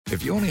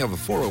If you only have a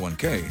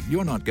 401k,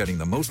 you're not getting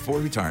the most for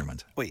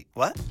retirement. Wait,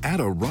 what? Add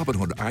a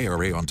Robinhood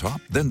IRA on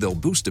top, then they'll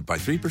boost it by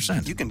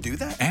 3%. You can do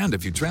that? And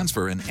if you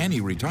transfer in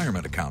any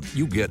retirement account,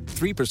 you get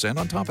 3%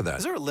 on top of that.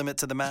 Is there a limit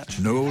to the match?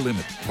 No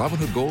limit.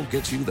 Robinhood Gold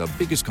gets you the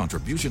biggest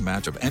contribution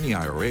match of any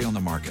IRA on the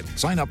market.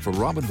 Sign up for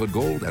Robinhood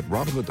Gold at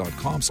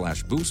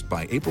Robinhood.com/boost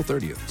by April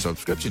 30th.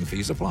 Subscription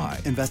fees apply.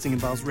 Investing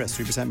involves risk.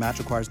 3% match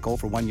requires gold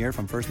for 1 year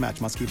from first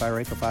match. Must keep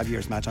IRA for 5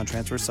 years. Match on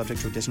transfers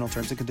subject to additional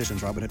terms and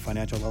conditions. Robinhood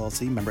Financial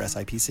LLC, member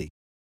SIPC.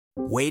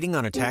 Waiting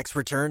on a tax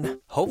return?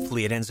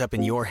 Hopefully it ends up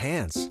in your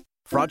hands.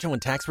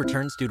 Fraudulent tax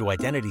returns due to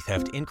identity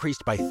theft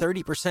increased by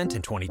 30%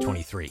 in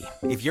 2023.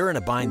 If you're in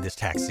a bind this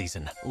tax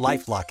season,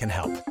 LifeLock can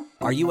help.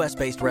 Our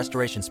U.S.-based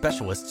restoration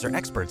specialists are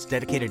experts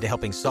dedicated to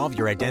helping solve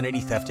your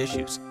identity theft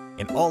issues.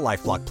 And all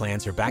LifeLock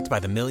plans are backed by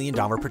the $1 Million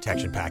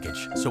Protection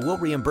Package. So we'll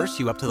reimburse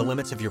you up to the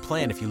limits of your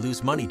plan if you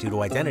lose money due to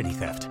identity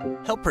theft.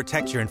 Help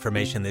protect your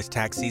information this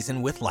tax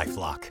season with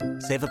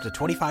LifeLock. Save up to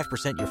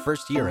 25% your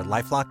first year at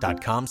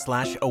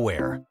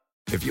LifeLock.com/aware.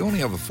 If you only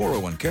have a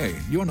 401k,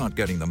 you're not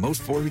getting the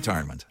most for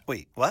retirement.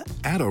 Wait, what?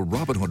 Add a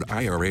Robinhood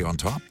IRA on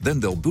top,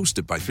 then they'll boost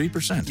it by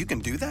 3%. You can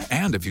do that?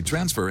 And if you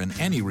transfer in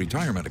any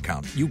retirement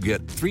account, you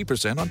get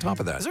 3% on top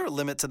of that. Is there a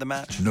limit to the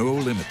match? No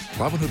limit.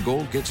 Robinhood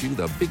Gold gets you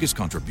the biggest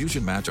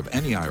contribution match of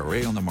any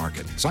IRA on the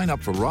market. Sign up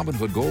for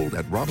Robinhood Gold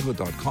at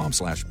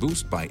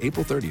Robinhood.com/boost by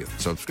April 30th.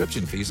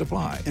 Subscription fees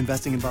apply.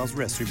 Investing involves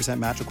risk. 3%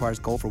 match requires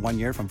gold for 1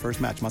 year from first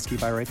match. Must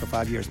keep IRA for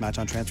 5 years. Match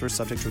on transfers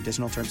subject to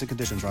additional terms and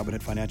conditions.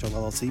 Robinhood Financial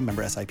LLC,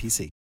 member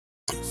SIPC.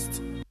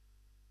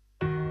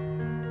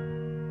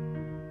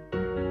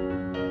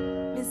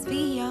 Miss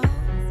Vio.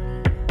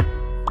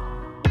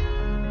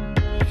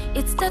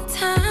 It's the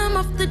time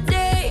of the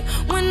day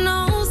when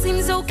all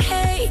seems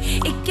okay.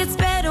 It gets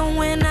better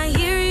when I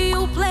hear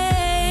you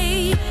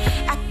play.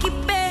 I keep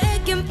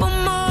begging for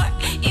more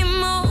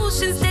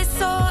emotions they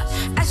soar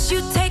as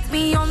you take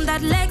me on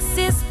that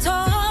Lexus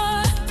tour.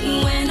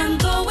 When I'm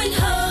going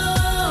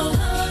home,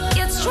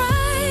 it's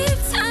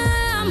drive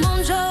time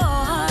on joy.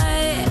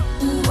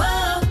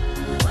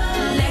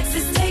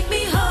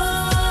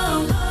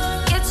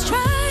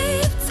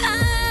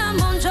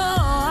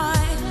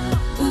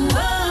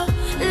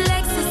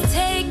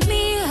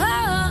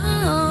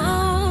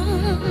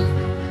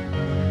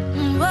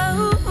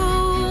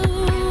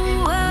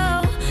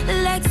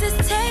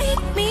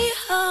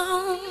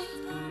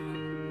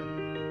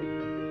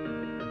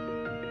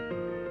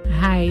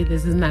 Hi,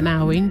 this is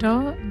Nana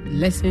Window.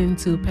 Listen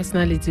to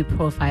Personality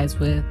Profiles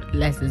with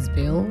Lexus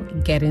Bill.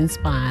 Get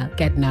inspired,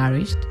 get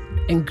nourished,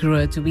 and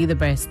grow to be the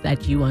best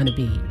that you want to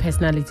be.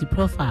 Personality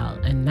Profile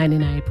and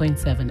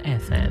 99.7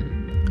 FM.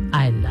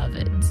 I love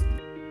it.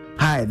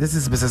 Hi, this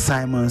is Mr.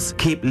 Simons.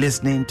 Keep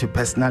listening to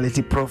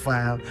Personality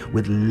Profile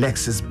with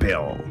Lexus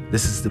Bill.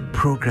 This is the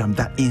program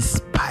that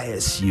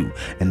inspires you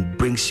and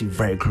brings you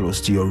very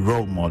close to your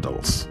role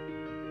models.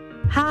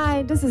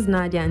 Hi, this is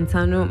Nadia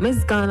Antano,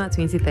 Miss Ghana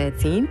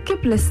 2013.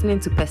 Keep listening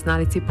to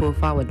Personality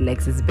Profile with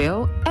Lexus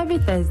Bill every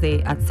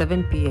Thursday at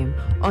 7 p.m.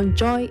 on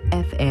Joy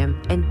FM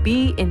and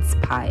be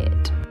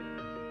inspired.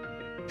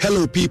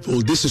 Hello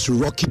people, this is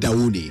Rocky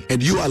Dawouni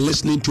and you are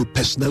listening to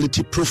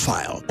Personality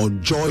Profile on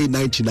Joy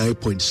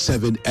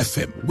 99.7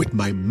 FM with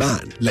my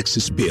man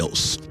Lexus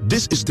Bills.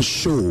 This is the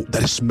show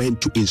that is meant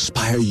to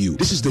inspire you.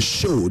 This is the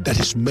show that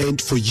is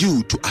meant for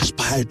you to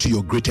aspire to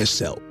your greatest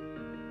self.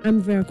 I'm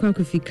Vera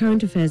Kwakufi,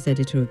 Current Affairs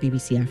Editor of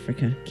BBC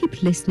Africa.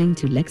 Keep listening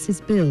to Lexus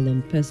Bill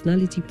on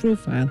Personality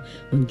Profile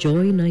on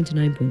Joy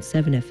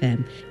 99.7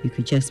 FM. You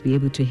could just be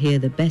able to hear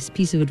the best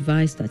piece of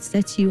advice that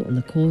sets you on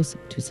the course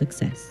to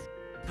success.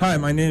 Hi,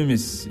 my name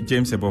is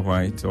James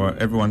Ebo-White, or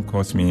everyone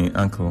calls me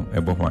Uncle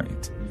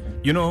Ebo-White.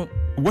 You know,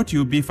 what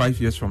you'll be 5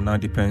 years from now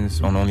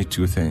depends on only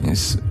two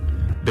things: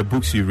 the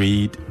books you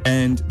read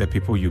and the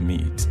people you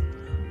meet.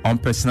 On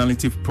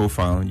Personality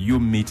Profile, you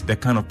meet the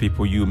kind of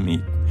people you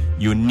need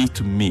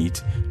to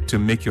meet to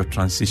make your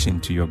transition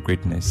to your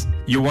greatness.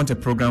 You want a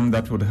program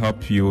that would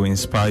help you,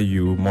 inspire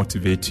you,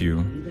 motivate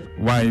you.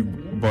 Why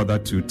bother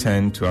to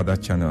turn to other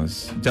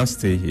channels? Just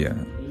stay here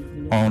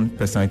on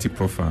Personality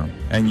Profile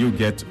and you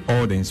get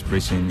all the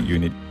inspiration you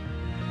need.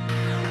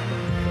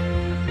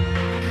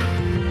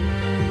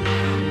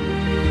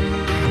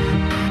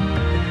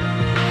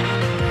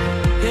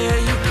 Yeah,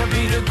 you can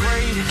be the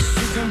greatest,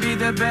 you can be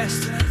the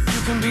best.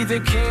 You can be the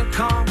King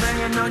Kong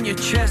banging on your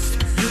chest.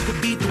 You can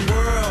beat the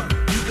world,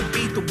 you can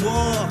beat the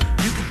war.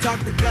 You can talk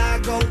to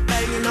God, go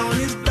banging on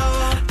his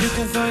door. You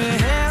can throw your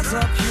hands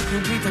up, you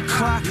can beat the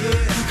clock. Yeah.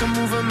 You can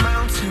move a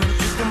mountain,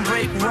 you can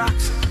break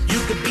rocks. You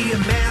can be a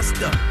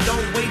master,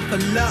 don't wait for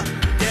luck.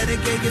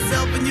 Dedicate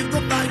yourself and you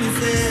can find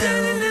yourself.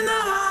 Standing in the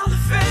Hall of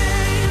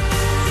Fame.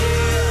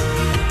 Yeah.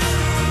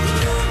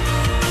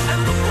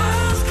 And the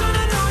world's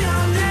gonna know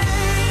your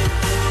name.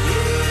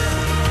 Yeah.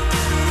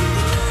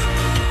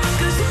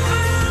 Cause you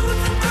burn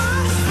with the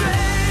God's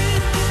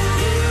flame.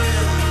 Yeah.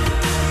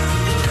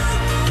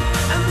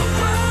 And the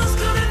world's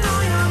gonna know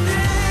your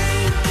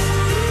name.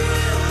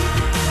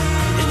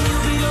 Yeah. And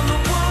you'll be on the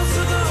walls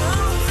of the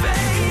Hall of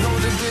Fame. You can go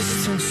the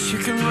distance, you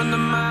can run the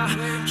mile.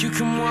 You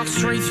can walk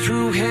straight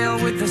through hell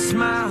with the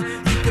smile.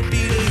 You could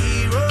be the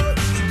hero,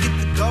 you could get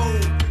the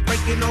gold.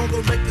 Breaking all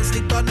the records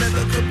they thought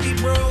never could be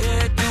broke.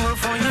 Yeah, do it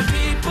for your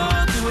people,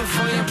 do it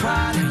for your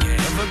pride. Are you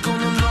ever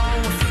gonna know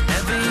if you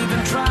never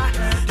even try?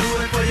 Do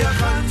it for your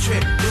country,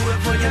 do it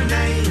for your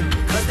name.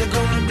 Cause there's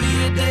gonna be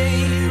a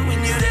day when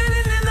you're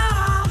living in the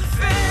Hall of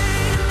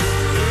Fame.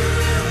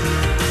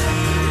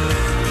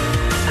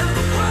 And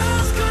the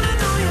world's gonna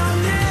know your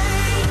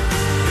name.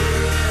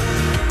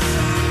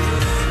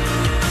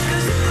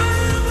 Cause you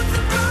burn with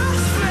the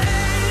brightest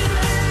flame.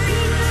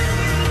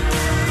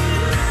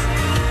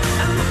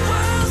 And the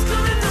world's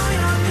gonna know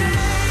your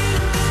name.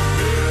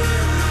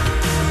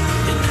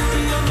 And you'll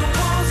be on the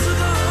walls of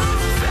the Hall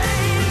of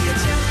Fame. Be a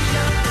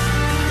champion.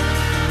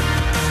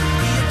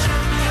 Be a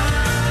champion.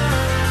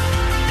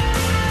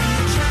 Be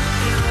a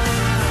champion.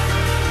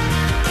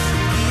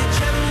 Be a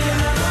champion.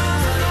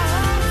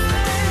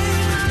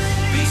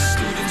 Be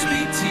students, be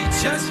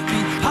teachers, be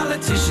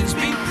politicians,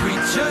 be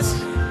preachers.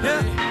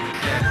 Yeah.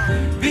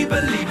 Be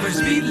believers,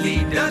 be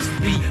leaders,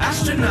 be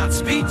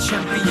astronauts, be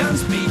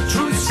champions, be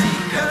truth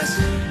seekers.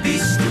 Be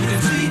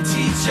students, be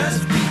teachers,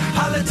 be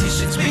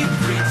politicians, be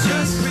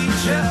preachers.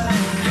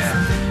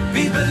 Yeah.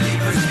 Be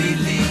believers, be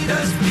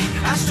leaders, be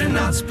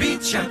astronauts, be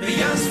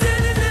champions.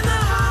 Standing in the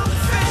Hall of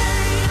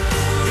Fame.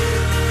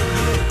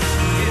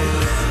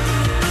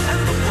 And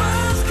the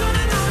world's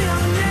gonna know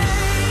your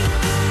name.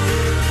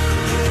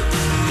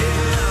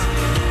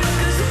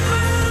 Cause you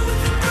burn with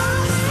the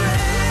brightest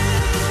flame.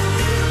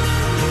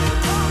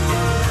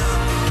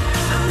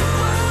 And the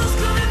world's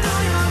gonna know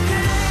your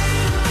name. And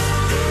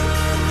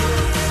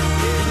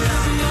you'll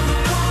be on the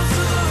walls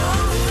of the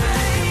Hall of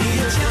Fame. Be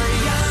a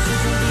champion, you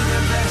can be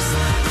the best.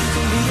 You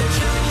can be a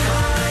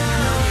champion, you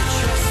know your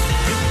chest.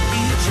 You can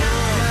be a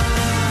champion,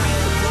 be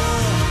the war.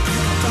 You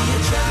can be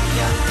a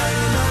champion,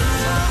 banging on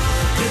the wall.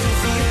 You can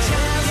be a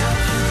champion,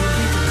 you can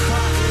be the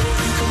clock.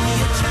 You can be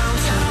a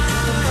champion, you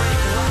can break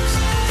rocks.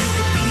 You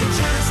can be a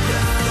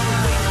champion, don't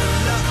wait for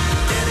luck.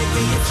 Gotta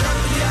be a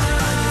champion,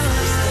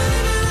 standing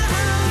in the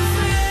Hall of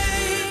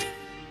Fame.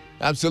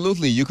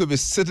 Absolutely. You could be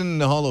sitting in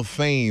the Hall of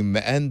Fame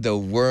and the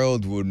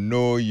world would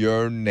know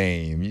your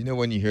name. You know,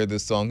 when you hear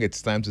this song,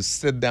 it's time to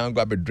sit down,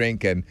 grab a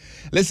drink, and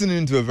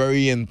listen to a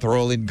very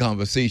enthralling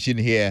conversation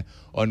here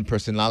on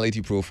Personality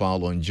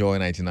Profile on Joy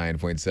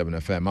 99.7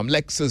 FM. I'm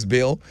Lexus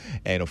Bill,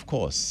 and of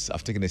course,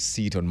 I've taken a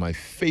seat on my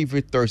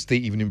favorite Thursday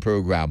evening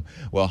program.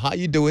 Well, how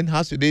you doing?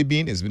 How's your day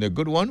been? It's been a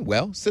good one?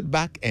 Well, sit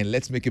back and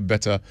let's make it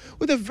better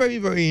with a very,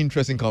 very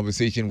interesting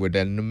conversation with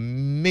an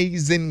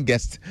amazing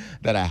guest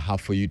that I have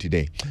for you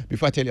today.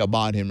 Before I tell you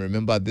about him,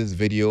 remember the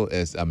video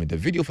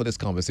for this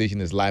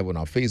conversation is live on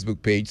our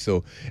Facebook page.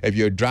 So if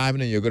you're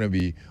driving and you're going to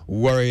be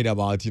worried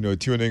about,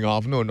 tuning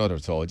off, no, not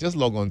at all. Just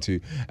log on to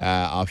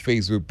our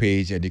Facebook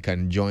page and you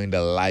can join the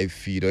live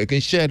feed, or you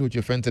can share it with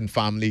your friends and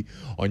family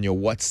on your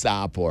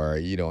WhatsApp or,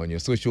 on your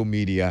social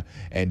media,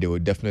 and they will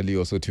definitely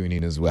also tune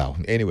in as well.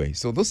 Anyway,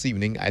 so this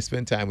evening I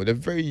spent time with a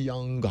very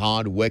young,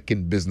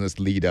 hard-working business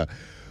leader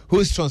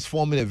who is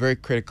transforming a very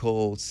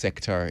critical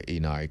sector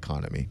in our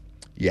economy.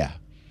 Yeah.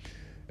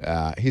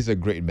 He's a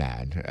great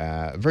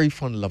man, very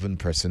fun-loving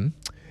person.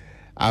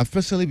 I've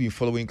personally been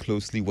following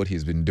closely what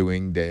he's been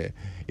doing, the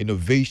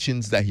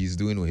innovations that he's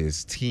doing with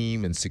his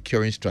team and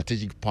securing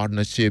strategic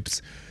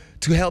partnerships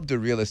to help the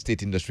real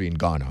estate industry in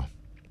Ghana.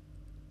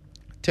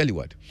 Tell you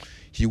what,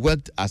 he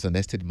worked as an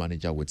estate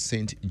manager with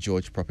St.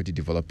 George Property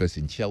Developers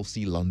in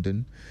Chelsea,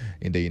 London,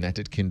 in the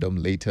United Kingdom.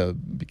 Later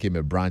became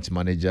a branch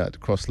manager at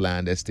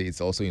Crossland Estates,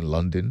 also in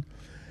London.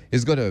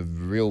 He's got a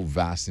real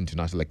vast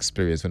international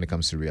experience when it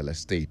comes to real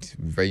estate.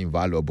 Very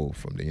invaluable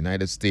from the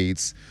United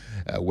States,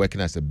 working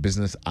as a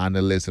business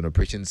analyst and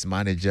operations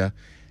manager.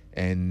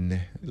 And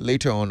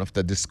later on,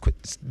 after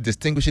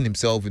distinguishing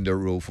himself in the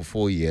role for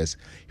 4 years,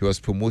 he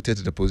was promoted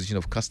to the position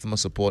of customer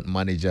support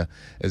manager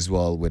as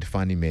well with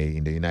Fannie Mae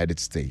in the United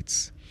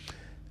States.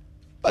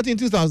 But in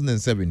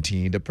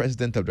 2017, the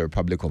President of the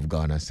Republic of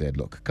Ghana said,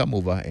 look, come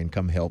over and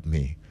come help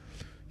me.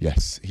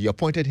 Yes, he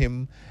appointed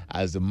him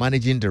as the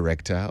managing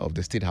director of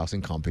the State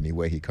Housing Company,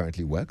 where he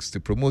currently works, to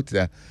promote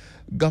the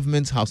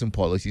government's housing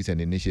policies and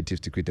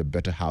initiatives to create a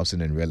better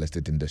housing and real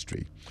estate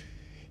industry.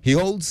 He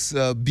holds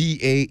a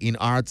BA in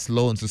Arts,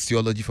 Law and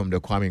Sociology from the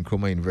Kwame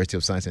Nkrumah University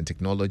of Science and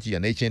Technology,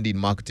 an HND in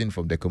Marketing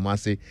from the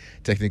Kumasi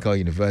Technical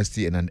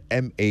University, and an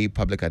MA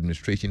Public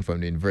Administration from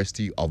the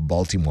University of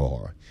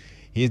Baltimore.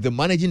 He is the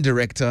managing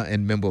director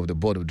and member of the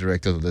board of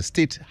directors of the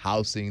State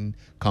Housing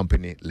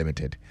Company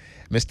Limited,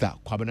 Mr.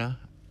 Kwabena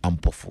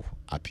Ampofo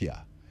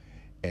Appiah,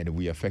 and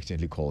we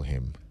affectionately call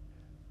him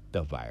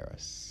the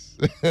Virus.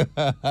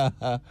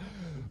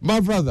 My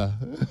brother.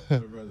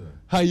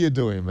 How you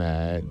doing,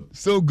 man?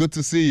 So good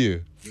to see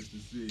you. Good to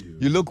see you.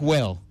 You look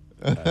well.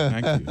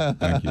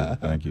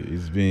 Thank you.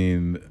 It's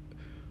been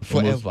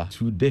forever. Almost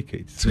 2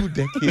 decades. 2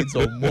 decades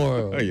or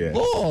more. Yes.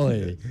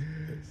 Boy. Yes.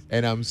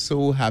 And I'm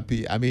so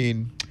happy. I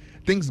mean,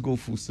 things go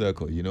full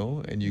circle,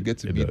 and you get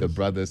to meet the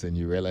brothers and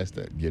you realize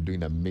that you're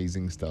doing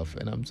amazing stuff.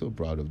 And I'm so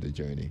proud of the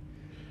journey.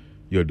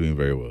 You're doing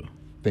very well.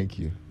 Thank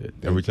you.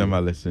 Every time I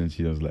listen,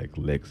 she was like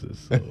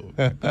Lexus. So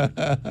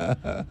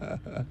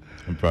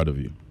I'm proud of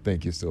you.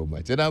 Thank you so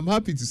much. And I'm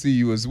happy to see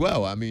you as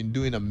well. I mean,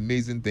 doing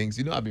amazing things.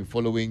 You know, I've been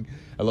following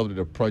a lot of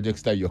the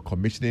projects that you're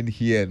commissioning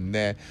here and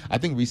there. I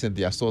think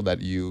recently I saw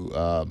that you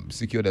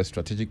secured a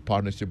strategic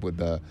partnership with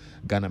the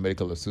Ghana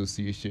Medical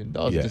Association.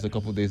 That was just a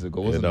couple of days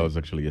ago, wasn't it? That was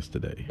actually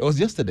yesterday. It was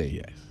yesterday?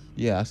 Yes.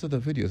 Yeah, I saw the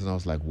videos and I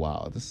was like,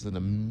 wow, this is an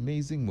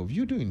amazing move.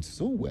 You're doing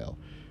so well.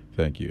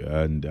 Thank you.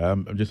 And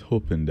I'm just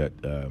hoping that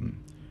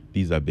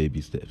these are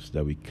baby steps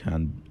that we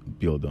can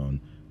build on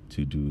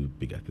to do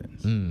bigger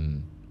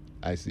things.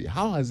 I see.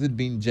 How has it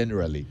been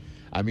generally?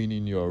 I mean,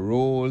 in your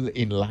role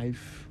in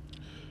life?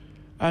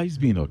 It's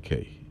been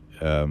okay.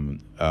 I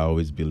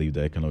always believe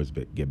that I can always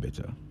get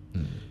better.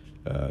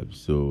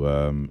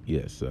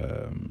 Yes,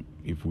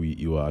 if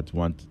you are at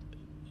one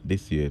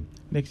this year,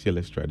 next year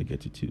let's try to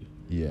get to 2.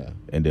 Yeah.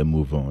 And then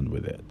move on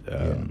with it.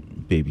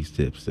 Baby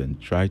steps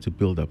and try to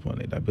build up on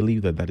it. I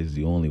believe that is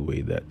the only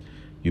way that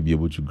you'll be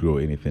able to grow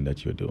anything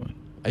that you're doing.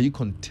 Are you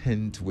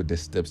content with the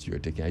steps you're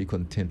taking? Are you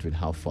content with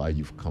how far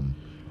you've come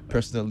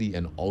personally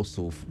and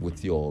also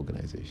with your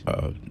organization?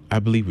 I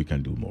believe we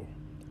can do more.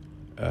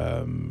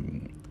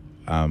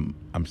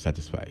 I'm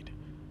satisfied,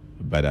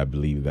 but I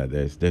believe that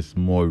there's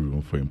more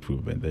room for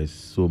improvement. There's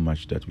so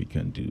much that we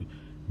can do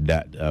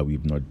that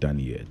we've not done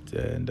yet,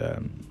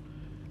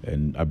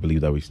 and I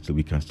believe that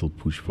we can still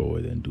push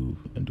forward and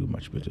do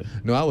much better.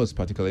 No, I was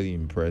particularly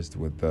impressed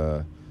with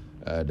the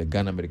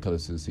Ghana Medical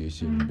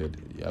Association bid,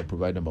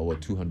 providing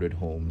about 200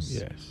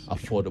 homes,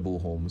 affordable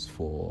homes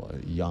for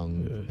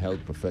young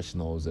health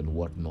professionals and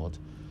whatnot.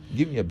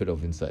 Give me a bit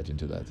of insight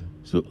into that.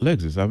 So,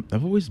 Lexus,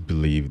 I've always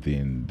believed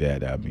in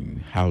that. I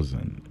mean,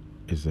 housing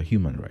is a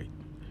human right,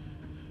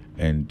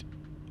 and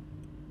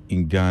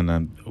in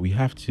Ghana, we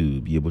have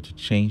to be able to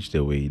change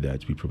the way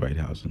that we provide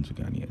housing to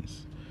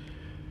Ghanaians.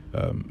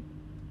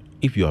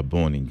 If you are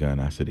born in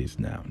Ghana as it is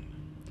now,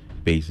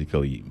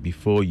 basically,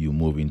 before you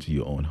move into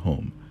your own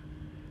home,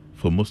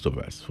 for most of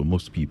us, for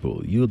most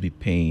people, you'll be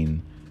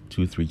paying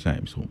 2-3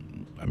 times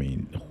home. I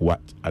mean, what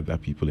other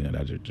people in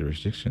other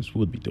jurisdictions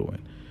would be doing.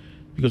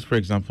 Because, for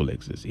example,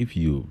 Lexus, if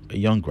you, a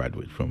young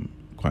graduate from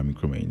Kwame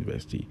Nkrumah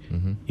University,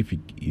 if he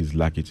is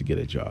lucky to get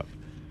a job,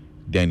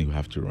 then you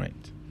have to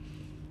rent.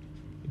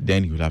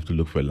 Then you would have to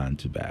look for land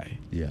to buy.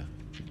 Yeah.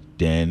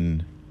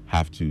 Then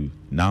have to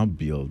now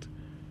build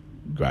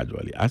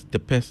gradually. As the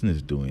person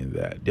is doing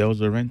that, they're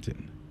also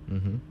renting.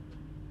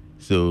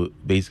 So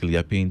basically,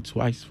 they're paying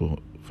twice for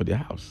their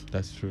house.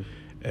 That's true.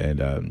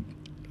 And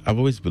I've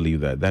always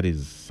believed that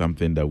is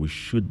something that we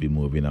should be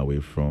moving away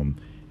from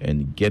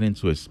and get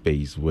into a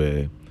space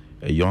where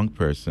a young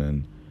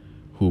person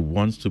who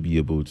wants to be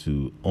able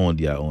to own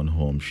their own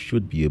home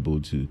should be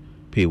able to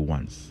pay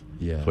once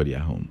for their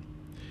home.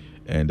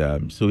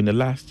 And so in the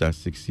last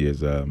 6 years,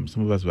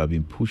 some of us have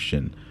been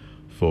pushing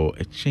for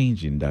a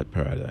change in that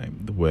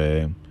paradigm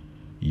where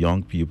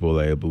young people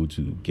are able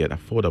to get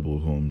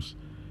affordable homes,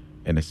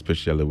 and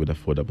especially with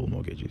affordable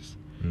mortgages.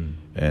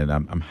 And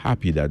I'm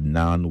happy that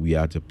now we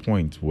are at a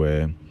point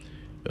where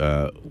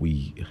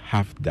we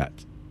have that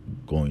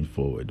going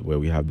forward, where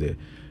we have the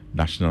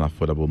National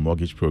Affordable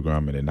Mortgage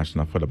Program and the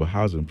National Affordable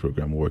Housing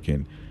Program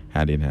working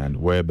hand in hand,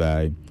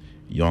 whereby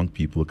young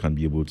people can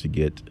be able to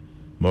get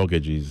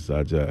mortgages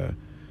at a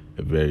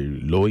very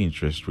low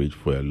interest rate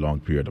for a long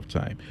period of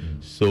time.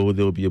 So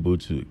they'll be able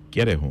to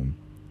get a home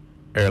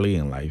early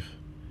in life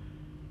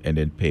and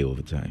then pay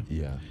over time.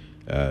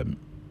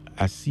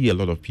 I see a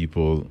lot of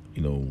people,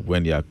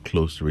 when they are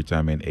close to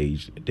retirement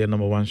age, their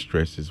number one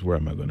stress is, where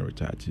am I going to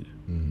retire to?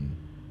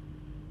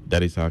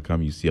 That is how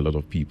come you see a lot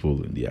of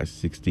people in their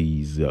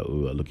 60s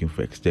who are looking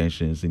for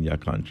extensions in their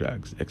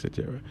contracts,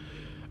 etc.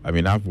 I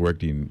mean, I've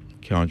worked in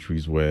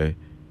countries where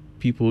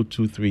people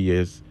 2-3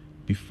 years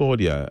before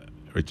their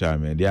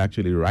retirement, they're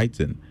actually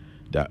writing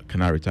that,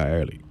 can I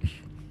retire early?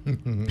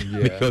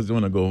 Because they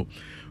want to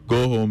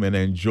go home and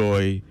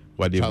enjoy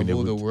what they've been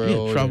able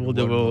to travel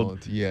the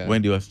world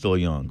when they were still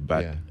young.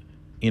 But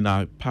in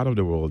our part of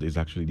the world, it's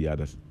actually the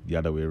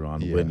other way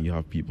around. When you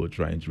have people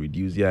trying to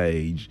reduce their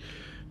age,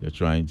 they're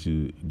trying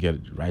to get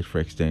it right for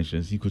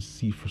extensions. You could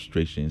see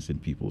frustrations in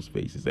people's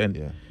faces.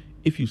 And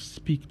if you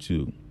speak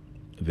to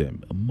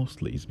them,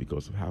 mostly it's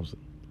because of housing.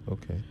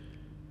 Okay.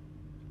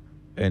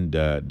 And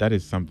that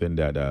is something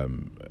that,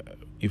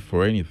 if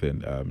for anything,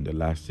 the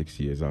last 6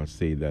 years, I would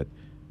say that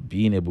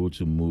being able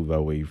to move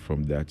away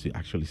from that to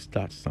actually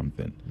start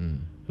something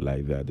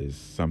like that is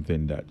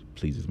something that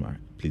pleases my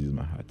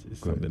heart. It's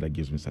something that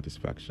gives me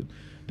satisfaction.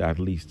 That at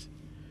least,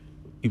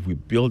 if we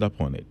build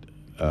upon it,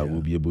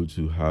 we'll be able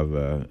to have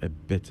a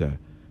better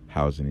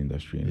housing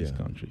industry in this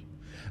country.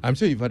 I'm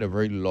sure you've had a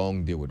very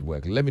long day with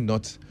work. Let me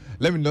not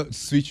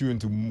switch you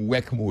into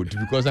work mode,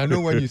 because I know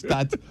when you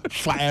start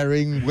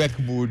firing work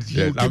mode,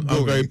 I'm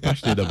very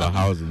passionate about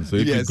housing. So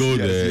if you go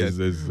there,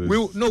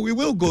 we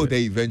will go there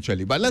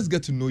eventually. But let's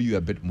get to know you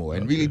a bit more.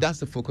 And really, that's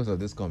the focus of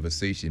this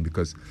conversation,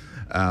 because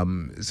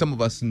some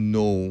of us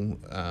know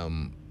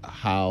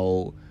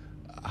how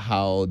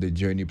how the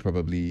journey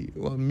probably,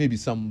 well, maybe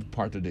some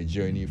part of the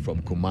journey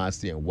from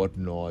Kumasi and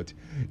whatnot,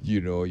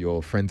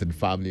 your friends and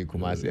family in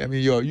Kumasi. I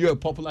mean, you're a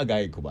popular guy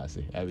in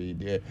Kumasi. I mean,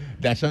 the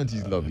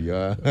Ashantis love you.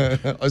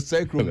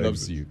 Osei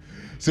loves you.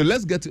 So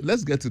let's get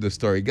to the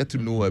story. Get to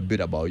know a bit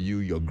about you,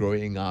 your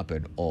growing up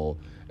and all.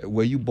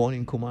 Were you born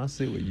in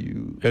Kumasi? Were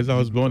you? Yes, I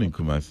was born in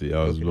Kumasi.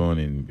 I was born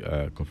in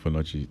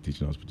Konfonochi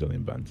Teaching Hospital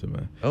in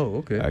Bantama. Oh,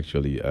 okay.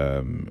 Actually,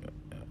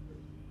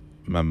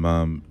 my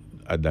mom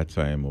at that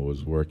time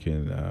was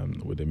working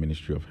with the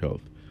Ministry of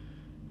Health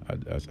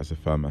as a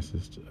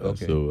pharmacist.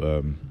 Okay.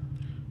 So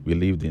we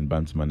lived in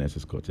Bantama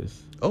Nurses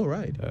Quarters. Oh,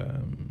 right.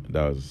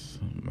 That was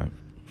my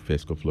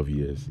first couple of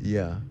years.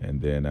 Yeah.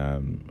 And then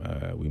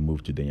we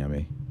moved to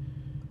Denyame,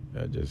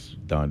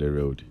 just down the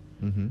road.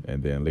 Mm-hmm.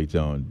 And then later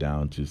on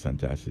down to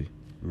Santasi.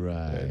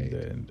 Right.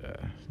 And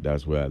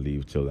that's where I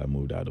lived till I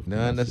moved out of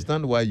Now I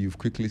understand why you've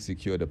quickly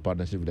secured a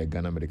partnership with the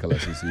Ghana Medical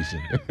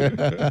Association.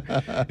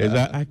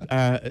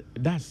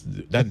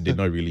 That did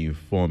not really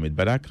inform it,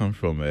 but I come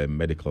from a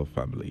medical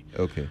family.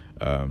 Okay.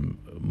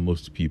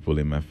 Most people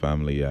in my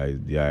family are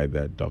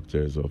either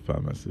doctors or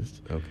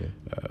pharmacists. Okay.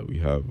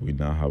 We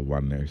now have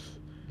one nurse.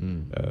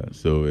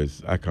 So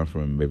I come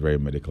from a very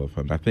medical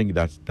family. I think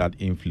that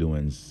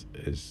influence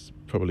is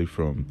probably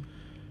from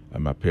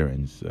my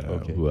parents,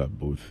 who are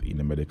both in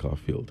the medical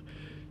field.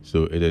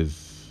 So it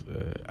is.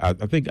 I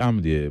think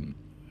I'm the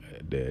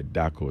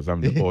dark horse.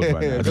 I'm the odd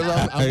one.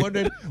 I'm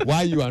wondering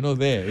why you are not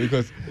there,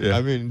 because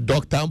I mean,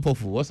 Dr.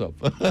 Ampofo, what's up?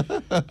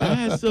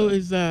 So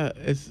it's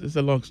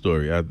a long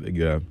story. I think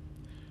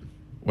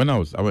when I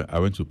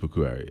went to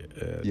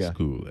Pukuari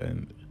school,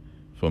 and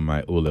for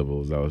my O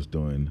levels I was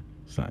doing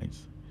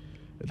science.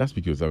 That's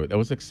because I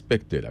was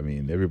expected. I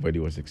mean, everybody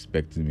was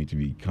expecting me to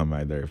become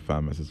either a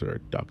pharmacist or a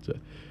doctor.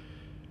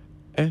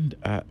 And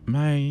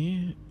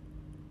my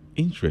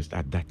interest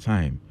at that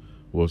time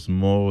was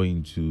more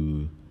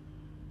into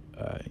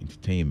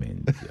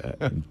entertainment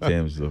in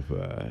terms of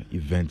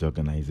event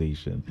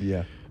organization.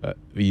 Yeah.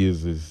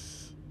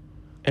 Because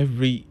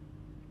every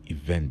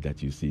event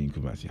that you see in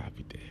Kumasi, I'll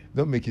be there.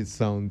 Don't make it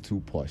sound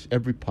too posh.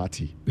 Every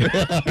party. Yeah,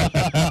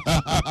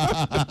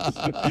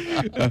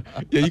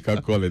 you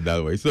can call it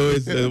that way. So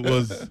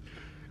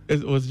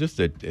it was just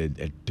a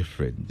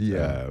different.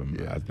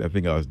 I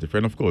think I was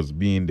different. Of course,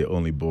 being the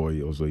only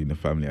boy also in the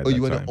family at that time. Oh,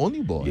 you were the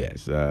only boy?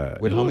 Yes.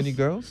 With how many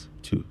girls?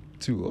 Two.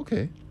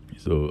 Okay.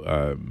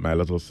 So my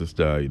little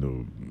sister,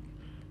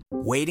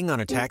 Waiting on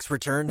a tax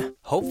return?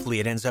 Hopefully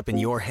it ends up in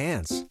your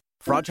hands.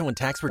 Fraudulent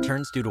tax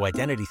returns due to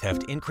identity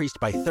theft increased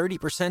by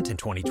 30% in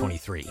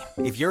 2023.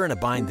 If you're in a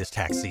bind this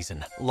tax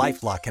season,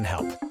 LifeLock can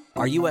help.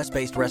 Our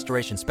U.S.-based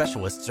restoration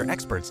specialists are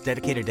experts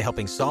dedicated to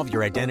helping solve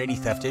your identity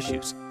theft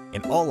issues.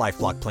 And all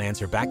LifeLock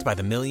plans are backed by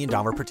the $1 Million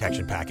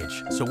Protection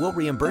Package. So we'll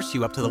reimburse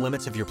you up to the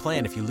limits of your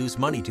plan if you lose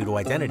money due to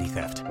identity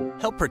theft.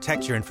 Help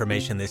protect your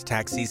information this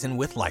tax season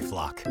with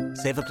LifeLock.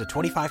 Save up to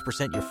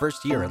 25% your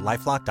first year at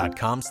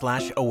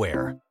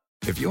LifeLock.com/aware.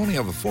 If you only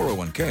have a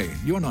 401k,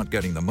 you're not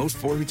getting the most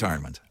for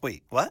retirement.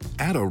 Wait, what?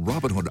 Add a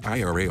Robinhood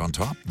IRA on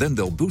top, then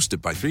they'll boost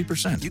it by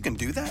 3%. You can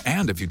do that?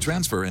 And if you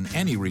transfer in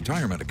any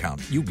retirement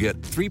account, you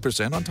get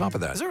 3% on top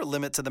of that. Is there a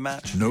limit to the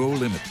match? No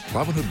limit.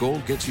 Robinhood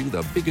Gold gets you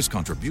the biggest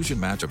contribution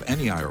match of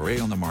any IRA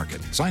on the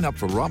market. Sign up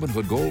for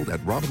Robinhood Gold at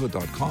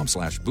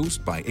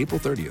Robinhood.com/boost by April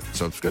 30th.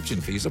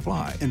 Subscription fees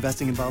apply.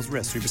 Investing involves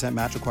risk. 3%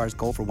 match requires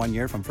gold for 1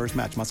 year from first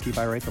match. Must keep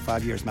IRA for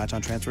 5 years. Match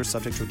on transfers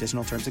subject to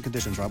additional terms and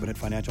conditions. Robinhood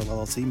Financial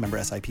LLC, member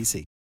SIPC.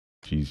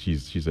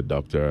 She's a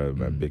doctor.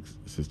 My big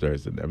sister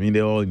is. I mean,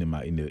 they're all in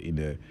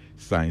the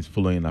science,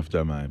 following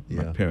after my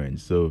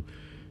parents. So,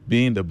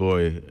 being the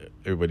boy,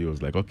 everybody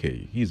was like,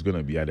 okay, he's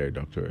gonna be either a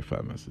doctor or a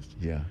pharmacist.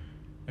 Yeah.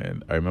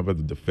 And I remember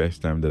the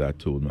first time that I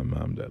told my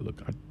mom that,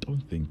 look, I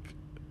don't think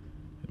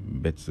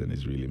medicine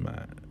is really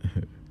my.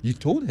 You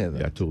told her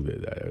that? Yeah, I told her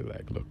that. I was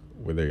like, look,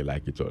 whether you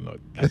like it or not,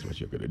 that's what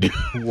you're gonna do.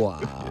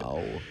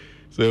 Wow.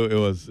 So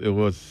it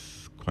was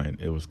kind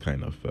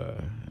of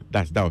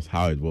that was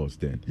how it was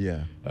then.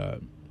 Yeah.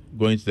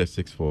 Going to the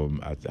sixth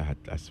form,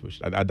 I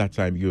switched at that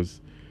time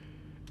because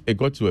it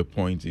got to a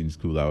point in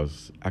school I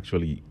was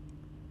actually,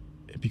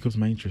 because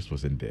my interest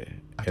wasn't there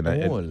at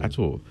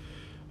all.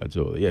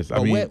 Yes.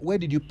 But where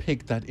did you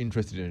pick that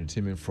interest in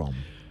entertainment from?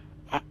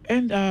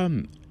 A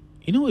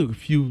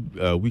few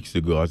weeks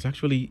ago I was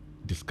actually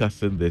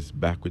discussing this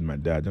back with my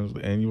dad,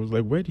 and he was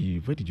like, where did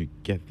you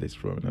get this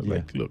from? And I was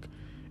like, look,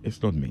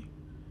 it's not me.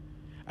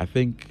 I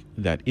think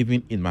that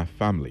even in my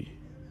family,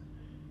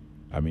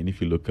 I mean,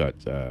 if you look at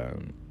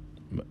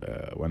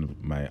one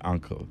of my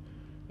uncles,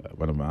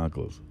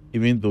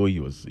 even though he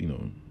was,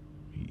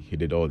 he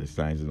did all the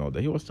science and all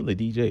that, he was still a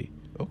DJ.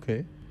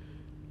 Okay.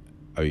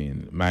 I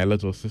mean, my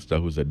little sister,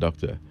 who's a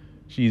doctor,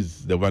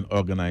 she's the one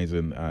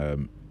organizing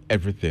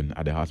everything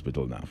at the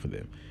hospital now for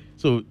them.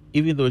 So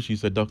even though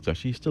she's a doctor,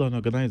 she's still an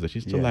organizer. She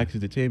still likes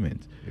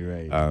entertainment.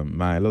 Right.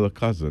 My little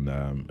cousin,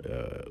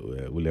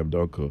 William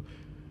Donko,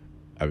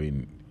 I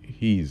mean,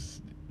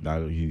 he's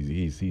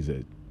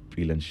a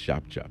brilliant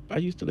sharp chap. I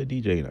used to be a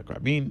DJ in Accra. I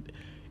mean,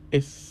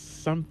 it's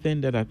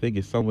something that I think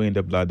is somewhere in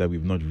the blood that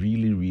we've not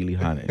really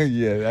harnessed.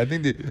 Yeah, I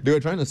think they were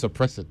trying to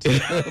suppress it,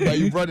 but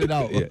you brought it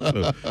out. Yeah,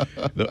 so,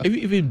 no,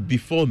 even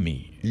before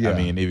me, I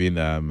mean, even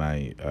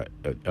my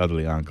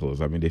elderly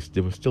uncles, I mean,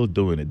 they were still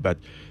doing it. But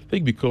I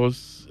think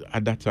because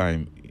at that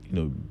time,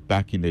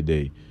 back in the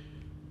day,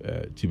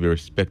 to be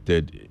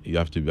respected, you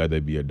have to either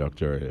be a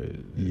doctor,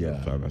 a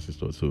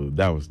pharmacist, or so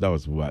that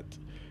was what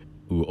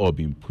we were all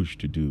being pushed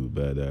to do.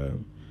 But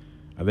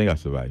I think I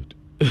survived.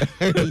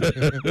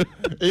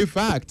 in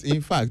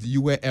fact,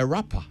 you were a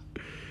rapper.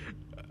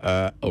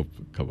 Oh,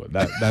 come on,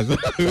 that's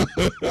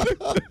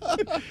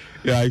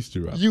yeah. I used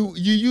to rap. You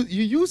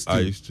used to.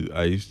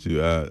 I used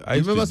to. I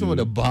remember some of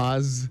the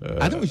bars.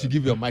 I think we should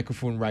give you a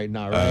microphone right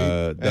now,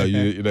 right? No,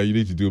 you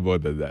need to do more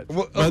than that.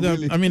 Well, but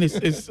really? I mean,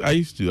 it's. I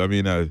used to. I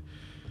mean, I've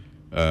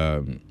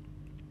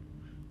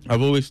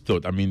always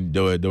thought. I mean,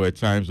 there were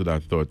times that I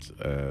thought.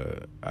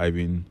 I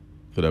even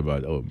thought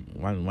about. Oh,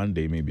 one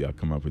day maybe I'll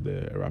come up with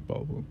a rap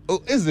album.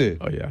 Oh, is it?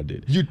 Oh yeah, I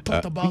did. You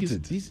thought about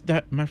it?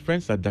 That my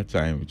friends at that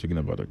time were talking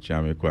about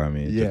CDs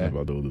Kwabena, talking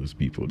about all those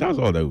people. That was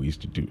all that we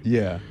used to do.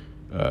 Yeah.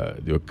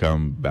 They would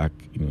come back,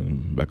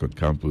 back on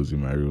campus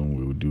in my room.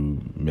 We would do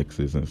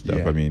mixes and stuff.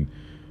 Yeah. I mean,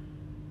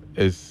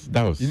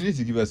 that was. You need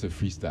to give us a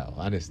freestyle.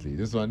 Honestly,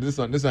 this one.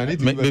 I need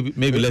to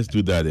maybe let's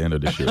do that at the end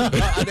of the show. At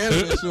the end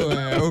of the show,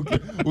 okay.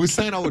 We'll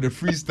sign out with a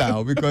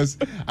freestyle because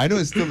I know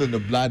it's still in the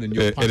blood and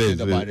you're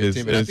passionate about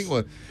entertainment. I think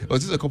it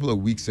was just a couple of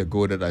weeks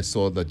ago that I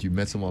saw that you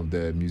met some of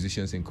the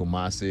musicians in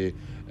Kumasi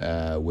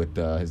with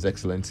His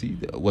Excellency.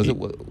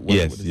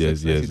 Yes.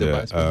 The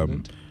Vice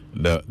President?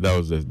 That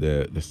was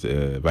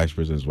the Vice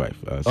President's wife.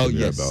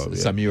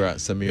 Samira.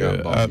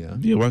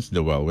 Yeah, once in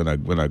a while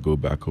when I go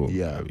back home.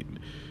 Yeah. I mean,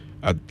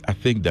 I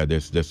think that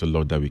there's a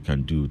lot that we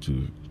can do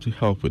to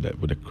help with that,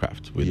 with the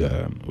craft, with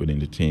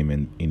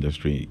entertainment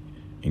industry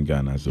in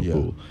Ghana as a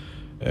whole.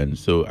 And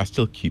so I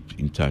still keep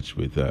in touch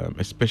with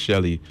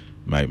especially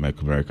my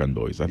American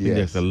boys. I think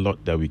there's a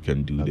lot that we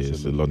can do. Absolutely.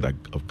 There's a lot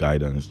of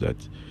guidance that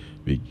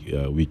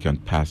we can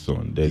pass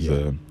on. There's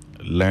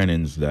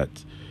learnings that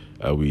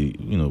we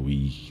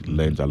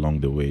learned along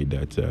the way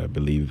that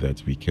believe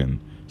that we can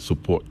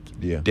support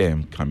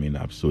them coming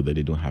up so that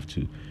they don't have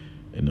to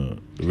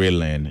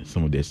relearn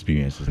some of the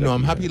experiences. No,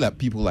 I'm happy that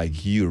people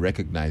like you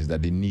recognize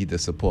that they need the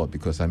support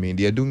because, I mean,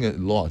 they're doing a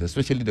lot,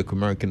 especially the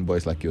American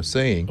boys, like you're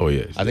saying. Oh,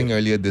 yes. I think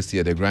earlier this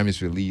year, the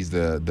Grammys released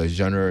the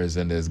genres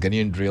and there's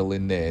Ghanaian drill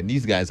in there. And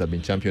these guys have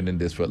been championing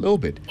this for a little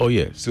bit. Oh,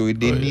 yes. So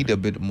they need a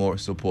bit more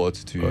support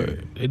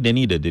to... They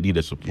need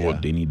the support.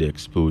 Yeah. They need the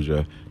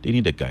exposure. They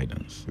need the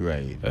guidance.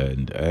 Right.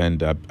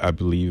 And I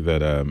believe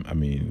that, I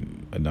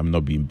mean, and I'm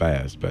not being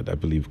biased, but I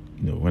believe,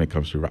 when it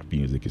comes to rap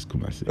music, it's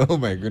Kumasi. Oh,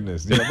 my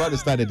goodness. You're about to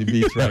start a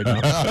debate right now.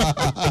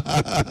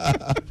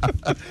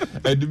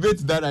 A debate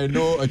that I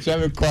know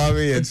CDs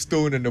Kwabena and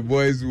Stone and the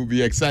boys will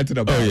be excited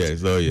about. Oh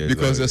yes.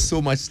 Because there's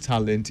so much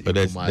talent in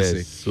Kumasi.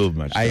 There's so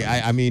much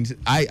talent. I mean,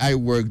 I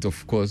worked,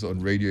 of course, on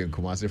radio in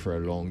Kumasi for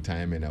a long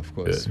time, and of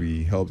course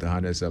we helped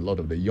harness a lot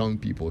of the young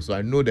people. So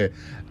I know that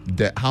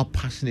how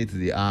passionate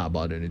they are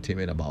about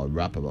entertainment, about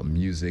rap, about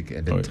music,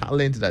 and the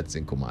talent that's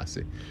in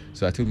Kumasi.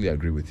 So I totally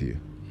agree with you.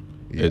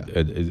 Yeah.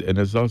 And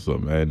it's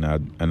awesome, and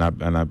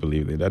I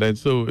believe in that. And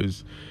so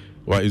it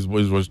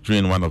was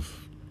during one of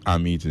our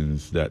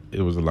meetings that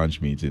it was a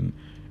lunch meeting,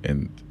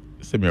 and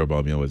Samira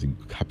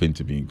happened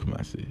to be in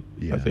Kumasi.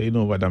 Yeah. I said, you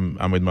know what,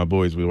 I'm with my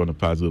boys. We want to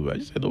pass over.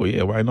 She said, oh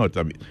yeah, why not?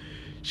 I mean,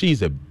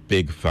 she's a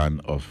big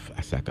fan of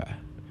Asaka.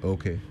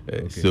 Okay.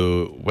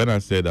 So when I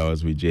said I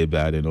was with J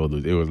Bad and all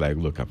those, it was like,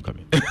 look, I'm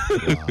coming.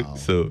 Wow.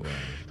 So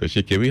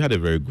she came. We had a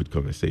very good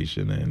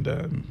conversation, and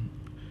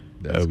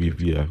we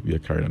are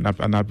carrying on.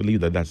 And I believe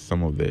that that's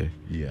some of the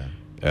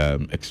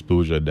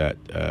exposure that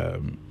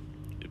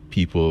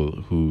people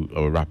who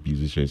are rap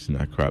musicians in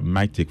Accra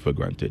might take for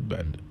granted,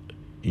 but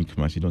in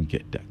Kumasi you don't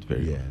get that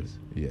very often.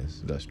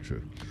 Yes, that's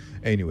true.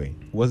 Anyway,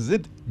 was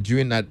it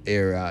during that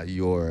era,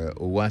 your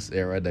OWAS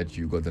era, that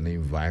you got the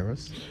name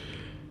Virus?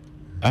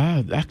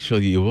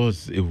 Actually, it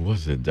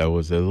wasn't. That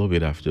was a little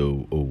bit after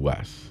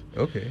OWAS.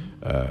 Okay.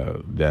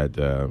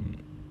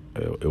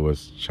 It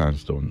was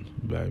chanced on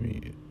by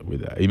me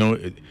with that.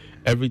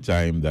 Every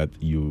time that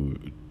you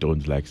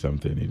don't like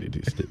something,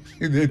 it sticks.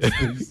 It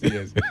sticks,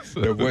 yes.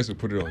 The voice will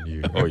put it on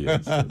you. Oh,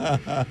 yes.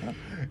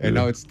 And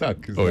now it's stuck.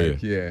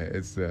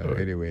 It's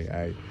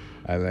anyway,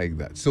 I like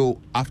that.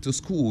 So after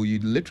school, you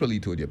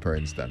literally told your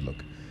parents that,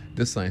 look,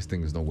 this science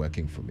thing is not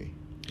working for me.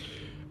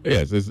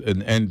 Yes,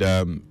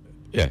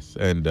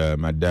 and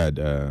my dad,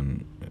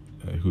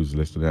 who's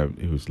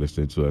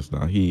listening to us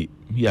now, he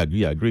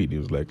agreed. He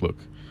was like, look,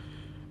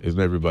 it's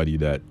not everybody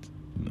that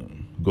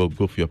go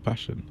for your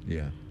passion.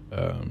 Yeah.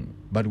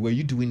 But were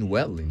you doing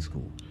well in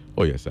school?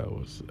 Oh yes, I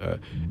was.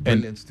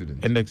 Brilliant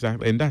student. And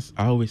exactly, and I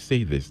always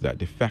say this, that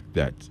the fact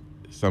that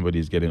somebody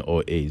is getting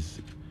all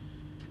A's,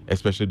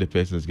 especially the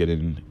person is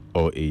getting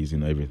all A's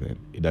in everything,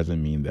 it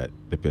doesn't mean that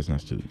the person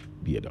has to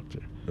be a doctor.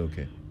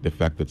 Okay. The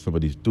fact that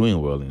somebody's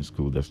doing well in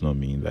school does not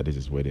mean that this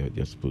is where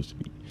they're supposed to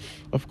be.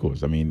 Of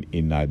course, I mean,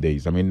 in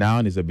nowadays, now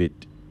it's a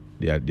bit,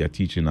 their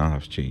teaching now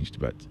has changed,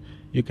 but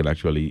You can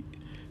actually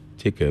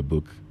take a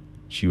book,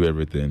 chew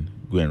everything,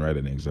 go and write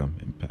an exam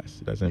and pass.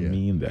 It doesn't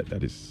mean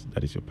that is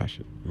your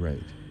passion.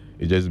 Right.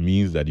 It just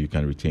means that you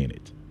can retain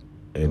it,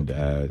 and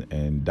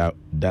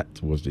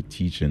that was the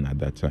teaching at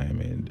that time.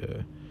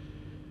 And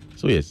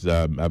so yes,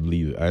 I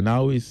believe. And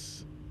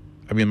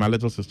my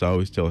little sister, I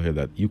always tell her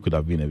that you could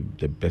have been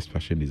the best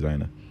fashion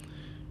designer,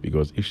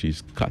 because if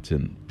she's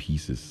cutting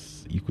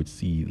pieces, you could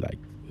see like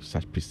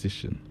such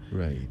precision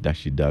that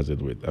she does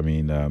it with. I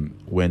mean,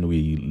 when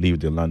we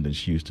lived in London,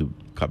 she used to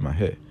cut my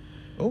hair.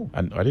 Oh,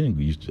 and I didn't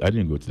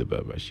go to the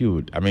barber. She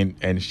would. I mean,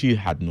 and she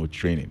had no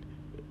training.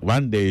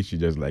 One day she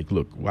just like,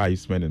 look, why are you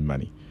spending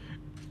money?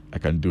 I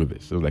can do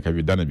this. So like, have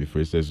you done it before?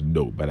 He says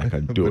no, but I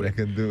can do it. I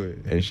can do it.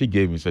 And she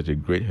gave me such a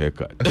great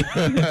haircut.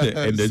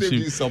 And then saved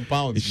you some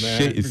pounds,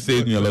 man. It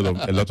saved me a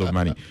lot of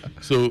money.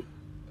 So,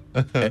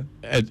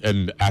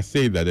 and I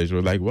say that, and she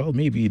was like, well,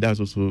 maybe that's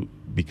also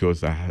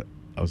because I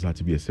also had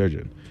to be a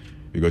surgeon,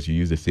 because you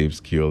use the same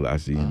skill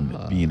as in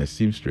being a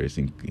seamstress,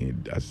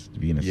 as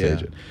being a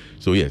surgeon.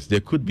 So yes, there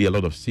could be a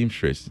lot of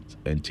seamstresses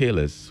and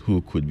tailors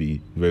who could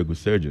be very good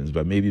surgeons,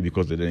 but maybe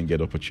because they didn't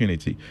get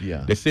opportunity.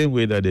 Yeah. The same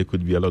way that there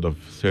could be a lot of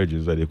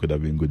surgeons that they could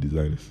have been good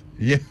designers.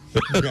 Yeah,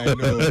 I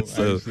know,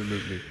 so,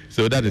 absolutely.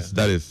 So that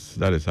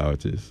is how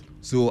it is.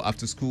 So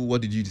after school,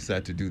 what did you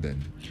decide to do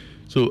then?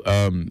 So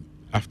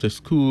after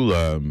school,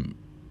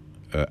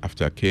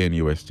 after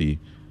KNUST,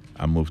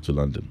 I moved to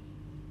London.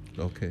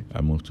 Okay.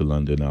 I moved to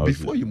London.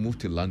 Before you moved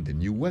to London,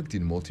 you worked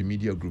in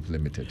Multimedia Group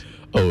Limited.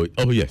 Oh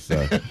yes.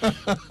 And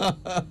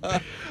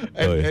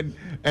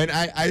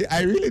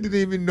I really didn't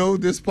even know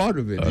this part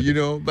of it, you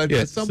know. But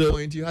at some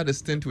point, you had a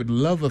stint with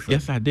Love FM.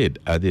 Yes, I did.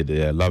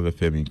 Yeah, Love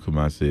FM in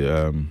Kumasi.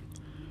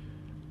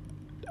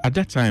 At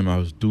that time, I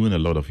was doing a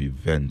lot of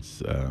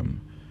events.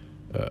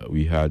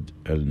 We had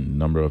a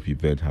number of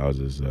event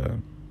houses.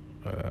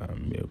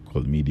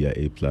 Called Media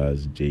A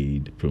Plus,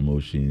 Jade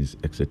Promotions,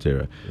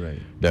 etc. Right.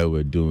 That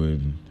were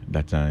doing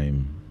that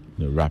time,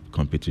 rap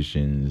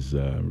competitions,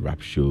 rap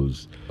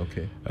shows.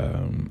 Okay.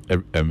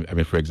 I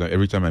mean, for example,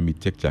 every time I meet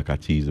TikTok, I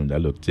tease them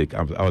that, look,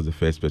 I was the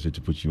first person to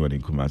put you on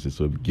in Kumasi,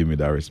 so give me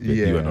that respect.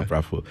 You are not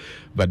raffle.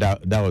 But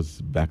that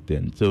was back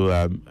then. So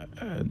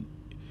in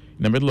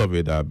the middle of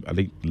it, I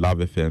think Love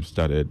FM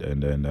started,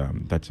 and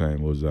then that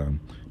time was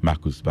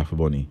Marcus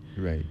Bafaboni,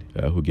 right,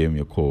 who gave me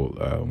a call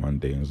one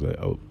day and was like,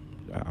 oh,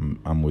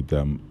 I'm with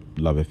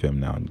Love FM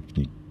now, and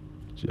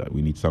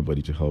we need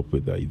somebody to help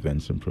with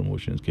events and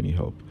promotions. Can you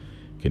help?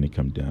 Can you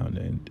come down?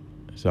 And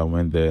so I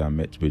went there. I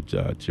met with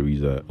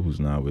Teresa, who's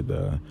now with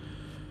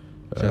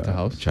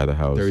Chatterhouse.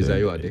 Teresa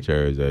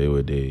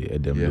Iwade,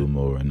 Edem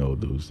Lumo, and all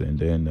those. And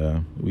then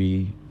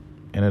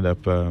I ended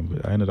up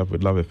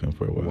with Love FM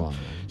for a while. Wow.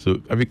 So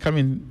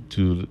coming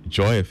to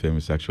Joy FM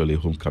is actually a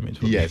homecoming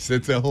for me. Yes,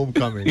 it's a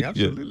homecoming.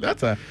 Absolutely.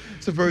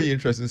 It's a very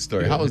interesting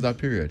story. How was that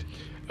period?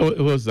 Oh, it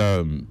was.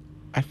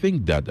 I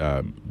think that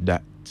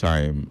that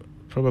time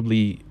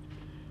probably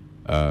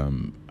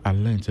I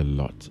learned a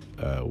lot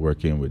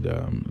working with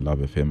Love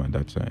FM at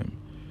that time.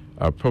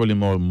 Probably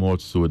more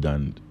so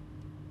than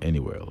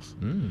anywhere else.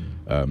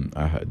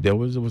 There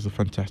was a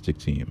fantastic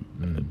team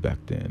back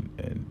then,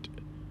 and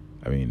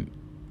I mean,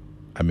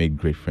 I made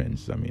great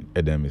friends. I mean,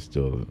 Edem is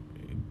still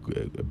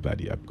a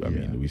buddy. I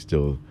mean, we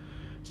still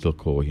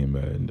call him.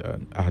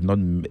 And I had not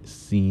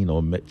seen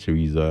or met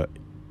Teresa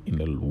in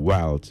a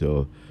while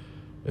till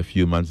a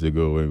few months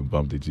ago when we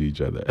bumped into each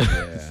other.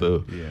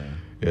 So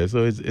it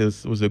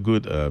was a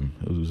good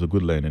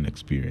learning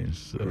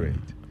experience. Great.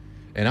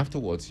 And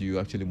afterwards, you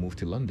actually moved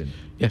to London.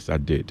 Yes, I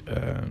did.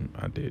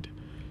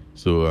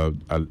 So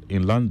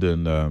in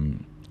London,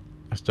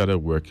 I started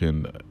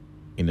working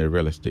in a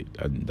real estate,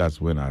 and that's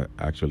when I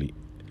actually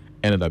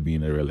ended up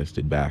being a real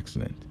estate by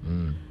accident.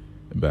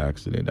 By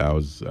accident, I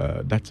was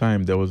that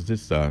time there was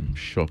this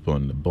shop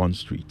on Bond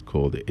Street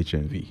called the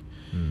HMV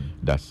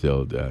that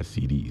sold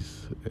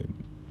CDs. And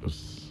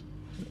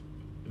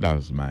that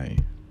was my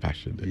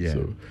passion.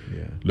 So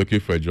looking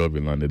for a job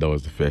in London, that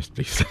was the first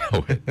place I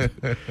went.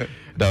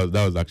 that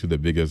was actually the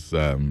biggest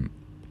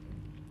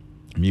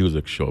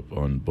music shop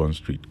on Bond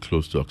Street,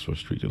 close to Oxford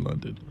Street in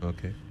London.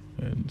 Okay.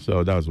 And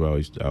so that was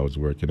where I was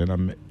working, and I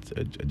met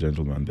a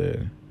gentleman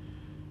there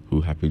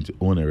who happened to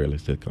own a real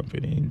estate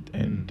company,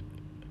 and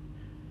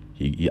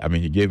he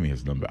gave me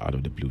his number out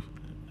of the blue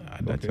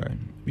at that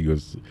time,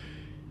 because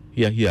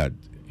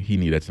he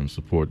needed some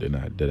support, and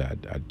I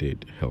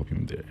did help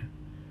him there.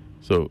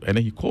 So, and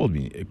then he called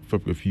me for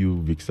a few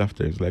weeks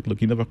after. He's like, look,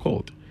 he never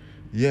called.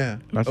 Yeah.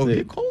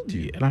 He called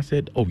you? And I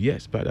said, oh,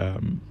 yes, but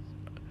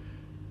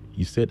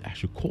you said I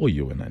should call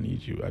you when I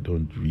need you. I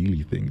don't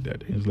really think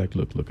that. He's like,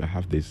 look, I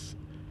have this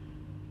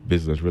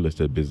real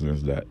estate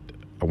business that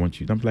I want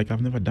you. And I'm like,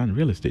 I've never done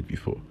real estate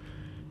before.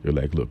 You're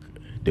like, look,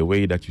 the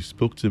way that you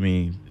spoke to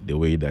me, the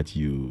way that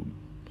you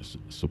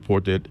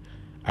supported,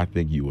 I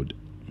think you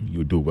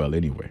do well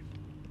anywhere.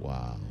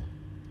 Wow.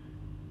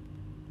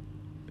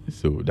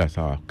 So that's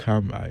how I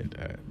come.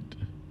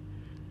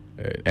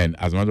 And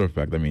as a matter of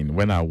fact, I mean,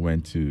 when I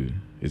went to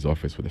his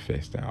office for the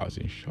first time, I was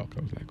in shock.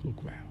 I was like,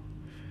 look, wow.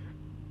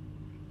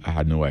 I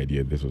had no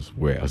idea this was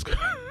where I was going.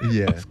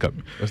 Yeah. I was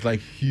coming. It was like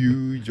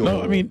huge or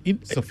No, I mean,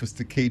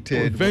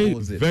 sophisticated. very, what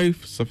was it? very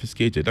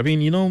sophisticated. I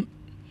mean,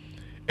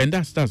 and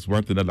that's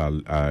one thing that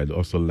I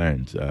also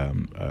learned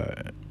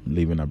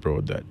living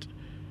abroad, that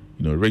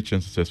rich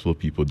and successful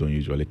people don't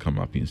usually come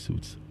up in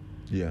suits.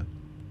 Yeah.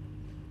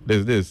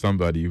 There's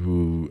somebody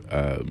who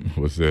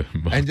was a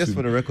and just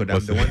for the record,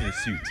 I'm the one in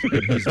suit,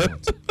 and he's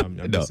not.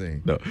 I'm just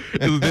saying. No,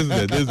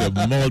 there's a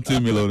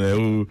multi-millionaire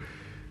who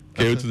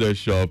came to the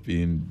shop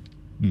in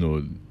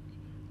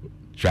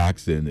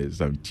tracks and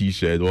some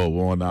t-shirt all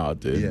worn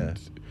out and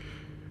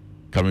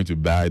coming to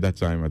buy. That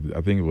time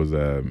I think it was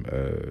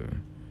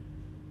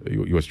he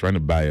was trying to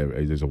buy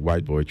there's a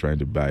white boy trying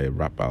to buy a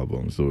rap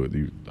album. So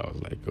I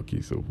was like,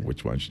 okay, so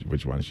which one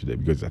should I?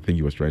 Because I think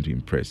he was trying to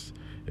impress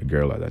a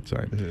girl at that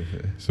time.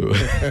 So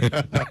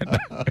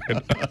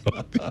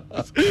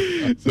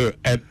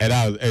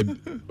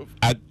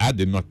I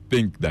did not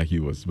think that he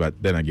was,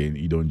 but then again,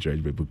 you don't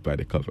judge a book by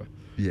the cover.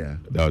 Yeah,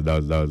 that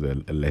was a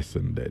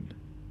lesson then.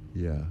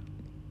 Yeah.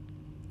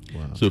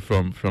 Wow. So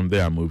from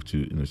there I moved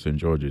to St.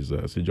 George's.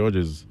 St.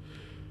 George's,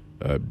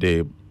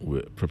 they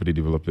were property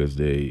developers.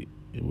 They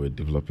were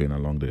developing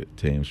along the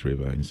Thames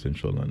River in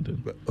central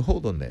London. But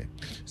hold on there.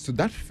 So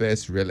that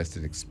first real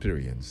estate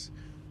experience,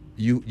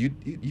 you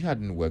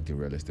hadn't worked in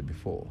real estate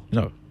before.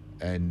 No.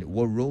 And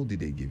what role did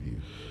they give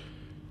you?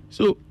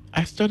 So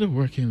I started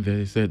working there.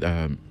 They said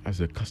as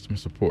a customer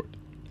support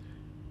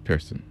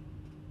person.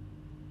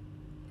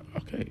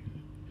 Okay,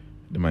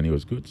 the money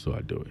was good, so I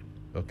do it.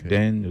 Okay.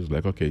 Then it was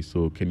like, okay,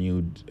 so can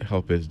you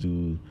help us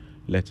do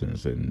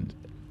lettings? And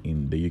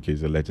in the UK,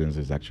 the lettings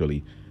is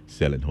actually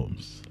selling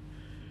homes.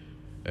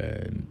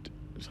 And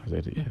so I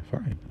said, yeah,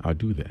 fine, I'll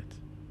do that.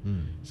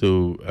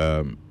 So,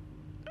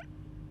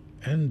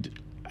 and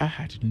I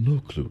had no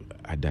clue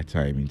at that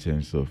time in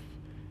terms of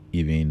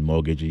even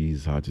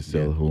mortgages, how to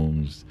sell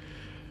homes.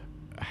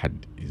 I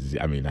had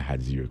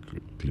zero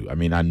clue. I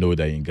mean, I know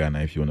that in Ghana,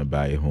 if you want to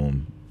buy a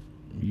home,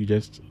 you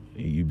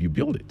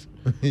build it.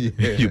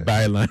 You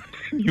buy land,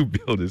 you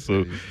build it.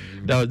 So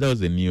that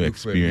was a new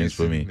experience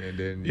for me.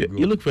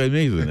 You look for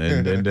amazing,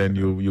 and then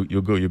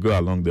you go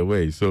along the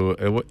way. So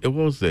it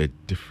was a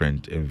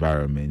different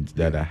environment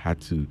that I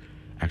had to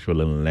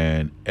actually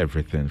learn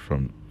everything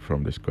from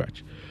the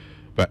scratch.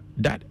 But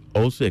that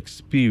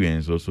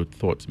experience also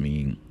taught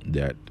me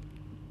that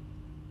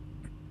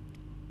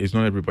it's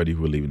not everybody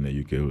who live in the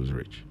UK who's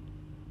rich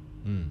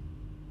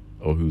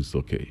or who's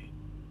okay,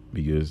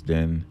 because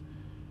then.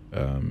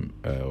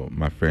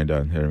 My friend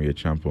Henry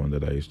Champon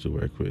that I used to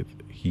work with,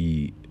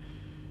 he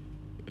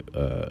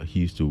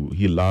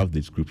loved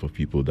this group of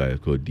people that are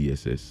called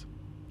DSS.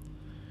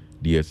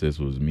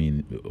 DSS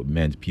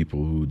meant people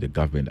who the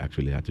government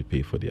actually had to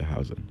pay for their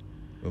housing.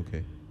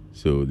 Okay.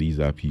 So these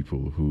are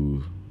people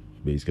who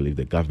basically, if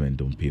the government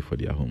don't pay for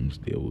their homes,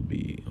 they will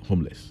be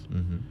homeless.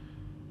 Mm-hmm.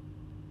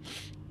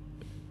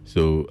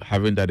 So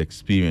having that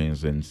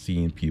experience and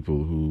seeing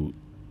people who,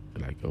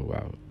 like, oh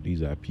wow,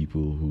 these are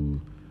people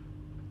who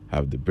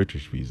have the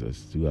British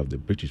visas, who have the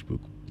British book,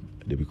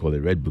 they would call it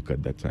Red Book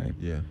at that time,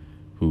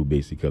 who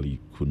basically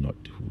who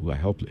are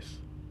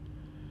helpless.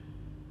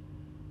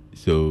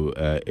 So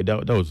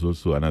that was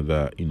also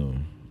another,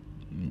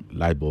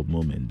 light bulb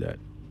moment, that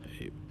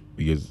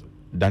because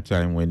that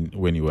time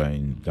when you were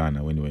in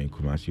Ghana, when you were in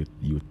Kumasi,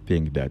 you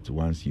think that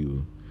once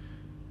you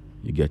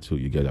get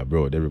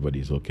abroad, everybody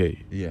is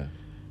okay. Yeah.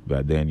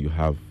 But then you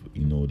have,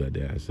 that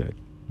there's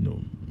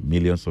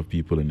millions of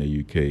people in the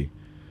UK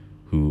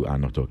who are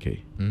not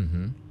okay.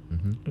 Mm-hmm.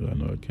 Mm-hmm. Who are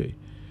not okay,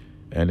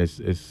 and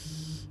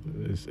it's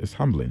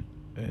humbling,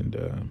 and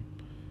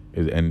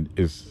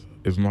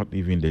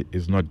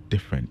it's not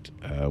different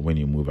when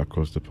you move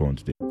across the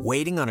pond.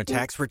 Waiting on a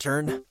tax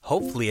return?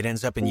 Hopefully, it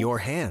ends up in your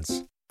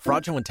hands.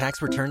 Fraudulent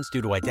tax returns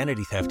due to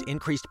identity theft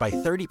increased by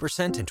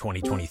 30% in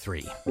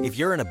 2023. If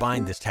you're in a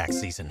bind this tax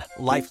season,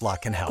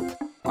 LifeLock can help.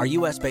 Our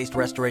U.S.-based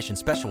restoration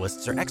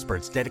specialists are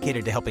experts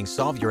dedicated to helping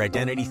solve your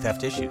identity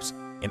theft issues.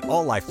 And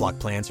all LifeLock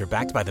plans are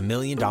backed by the $1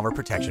 Million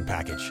Protection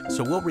Package.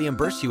 So we'll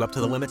reimburse you up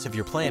to the limits of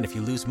your plan if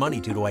you lose money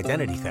due to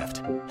identity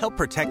theft. Help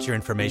protect your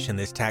information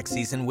this tax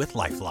season with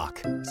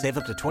LifeLock. Save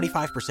up to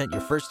 25% your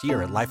first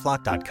year at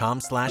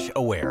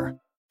LifeLock.com/aware.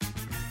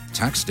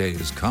 Tax day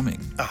is coming.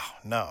 Oh,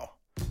 no.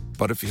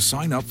 But if you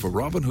sign up for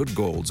Robinhood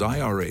Gold's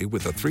IRA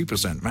with a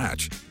 3%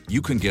 match,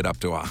 you can get up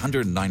to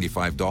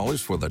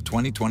 $195 for the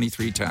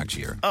 2023 tax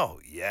year. Oh,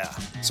 yeah.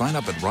 Sign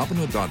up at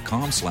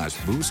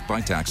Robinhood.com/boost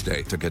by tax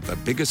day to get the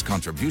biggest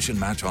contribution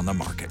match on the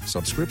market.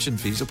 Subscription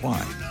fees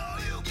apply.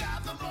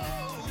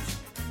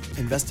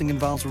 Investing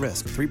involves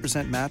risk.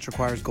 3% match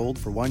requires gold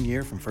for 1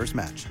 year from first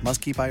match.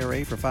 Must keep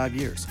IRA for 5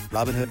 years.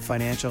 Robinhood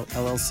Financial,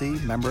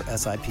 LLC, member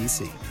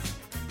SIPC.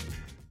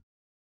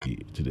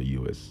 To the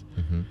U.S.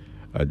 Mm-hmm.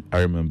 I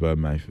remember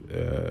my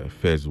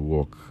first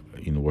walk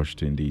in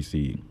Washington,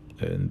 D.C.,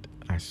 and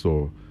I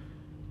saw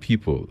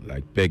people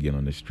like begging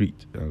on the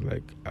street. I was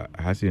like,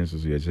 I see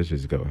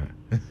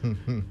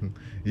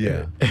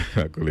yeah.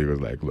 My colleague was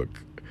like, look,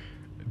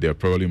 there are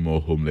probably more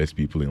homeless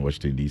people in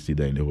Washington, D.C.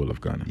 than in the whole of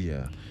Ghana.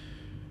 Yeah.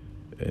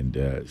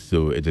 And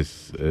so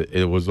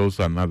it was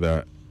also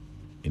another,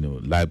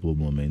 light bulb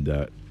moment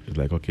that it's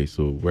like, okay,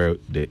 so where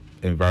the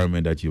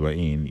environment that you are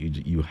in,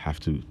 you have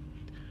to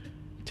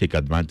take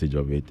advantage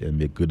of it and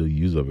make good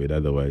use of it.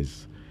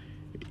 Otherwise,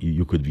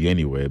 you could be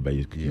anywhere, but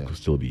you could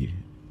still be,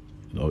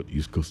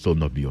 you could still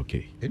not be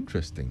okay.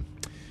 Interesting.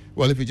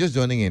 Well, if you're just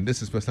joining in,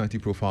 this is Personality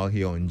Profile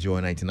here on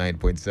Joy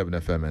 99.7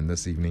 FM, and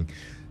this evening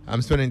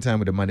I'm spending time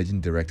with the Managing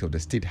Director of the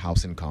State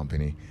Housing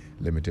Company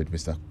Limited,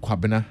 Mr.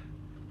 Kwabena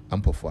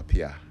Ampofo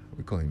Appiah.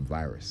 We call him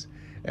Virus.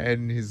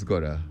 And he's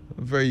got a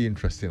very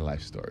interesting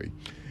life story.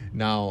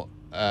 Now,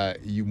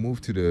 you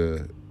moved to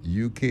the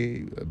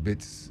UK a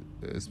bit,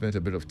 spent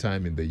a bit of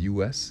time in the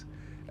US,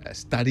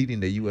 studied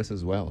in the US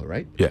as well,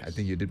 right? Yes. I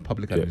think you did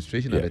public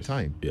administration at the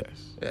time.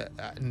 Yes.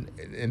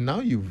 And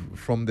now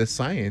from the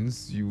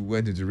science, you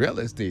went into real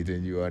estate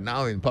and you are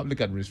now in public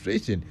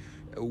administration.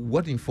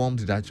 What informed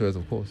that choice,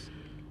 of course?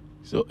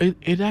 So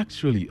it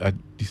actually, I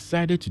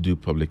decided to do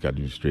public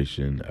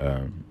administration,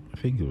 I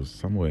think it was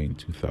somewhere in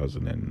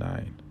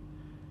 2009,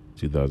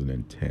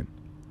 2010,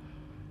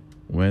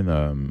 when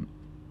one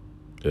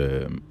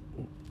of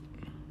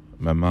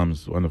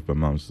my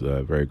mom's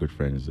very good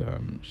friends,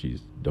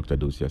 she's Dr.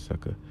 Dosia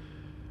Saka.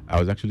 I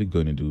was actually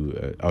going to do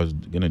an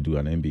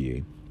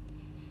MBA,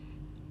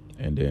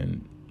 and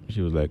then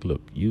she was like,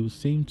 "Look, you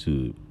seem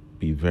to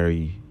be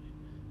very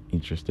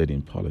interested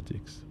in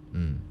politics.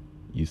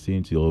 You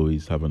seem to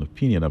always have an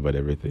opinion about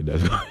everything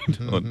that's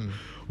going on.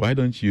 Why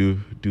don't you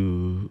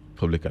do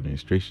public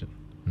administration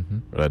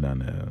rather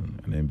than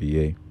an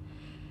MBA?"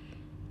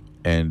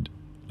 And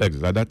like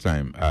at that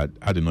time, I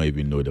did not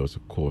even know there was a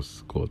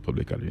course called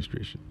public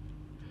administration.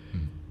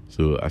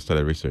 So I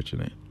started researching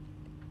it,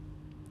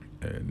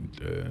 and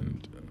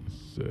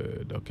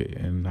said, okay,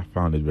 and I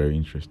found it very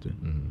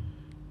interesting.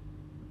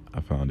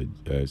 I found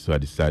it, so I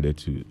decided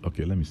to,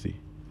 okay, let me see.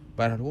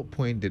 But at what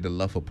point did the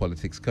love for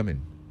politics come in?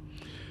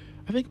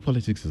 I think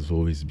politics has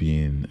always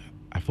been,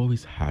 I've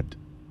always had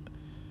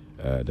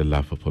the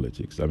love for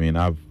politics. I mean,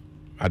 I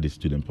did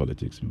student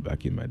politics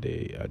back in my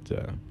day at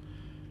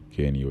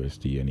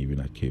KNUST and even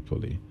at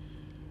K-Poly.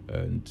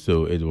 And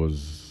so it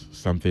was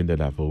something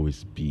that I've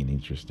always been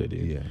interested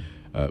in.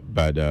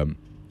 But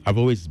I've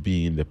always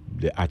been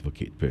the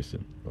advocate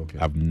person. Okay.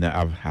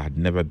 I've had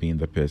never been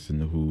the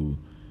person who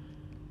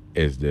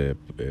is the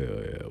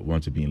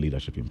want to be in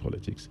leadership in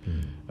politics.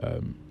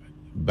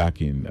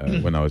 Back in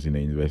when I was in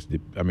the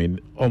university, I mean,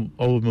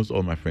 almost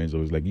all my friends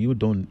always like, you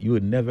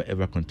would never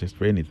ever contest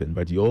for anything,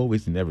 but you're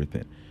always in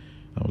everything.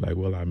 I was like,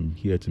 well, I'm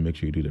here to make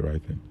sure you do the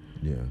right thing.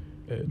 Yeah.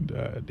 And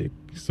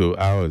so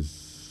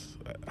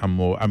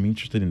I'm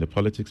interested in the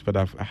politics, but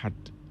I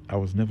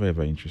was never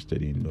ever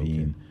interested in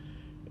being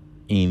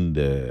in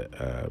the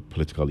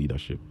political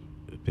leadership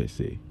per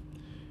se.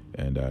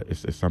 And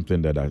it's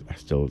something that I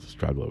still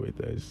struggle with.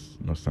 It's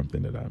not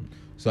something that I'm...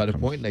 So at the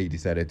point that you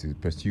decided to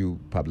pursue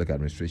public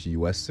administration, you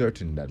were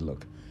certain that,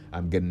 look,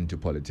 I'm getting into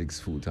politics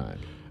full time?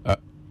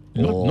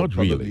 Not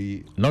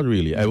really. Not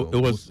really.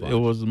 It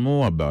was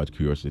more about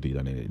curiosity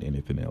than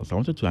anything else. I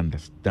wanted to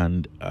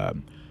understand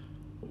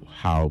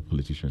how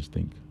politicians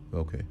think.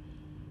 Okay.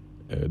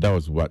 That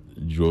was what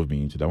drove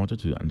me into it. I wanted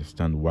to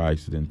understand why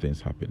certain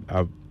things happen.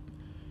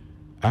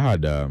 I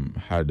had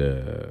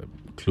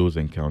close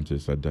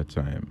encounters at that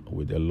time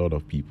with a lot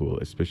of people,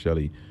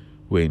 especially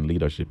who were in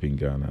leadership in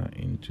Ghana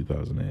in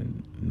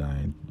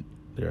 2009,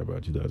 there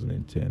about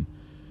 2010,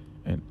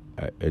 and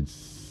I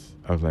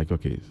was like,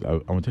 okay,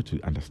 so I wanted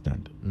to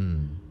understand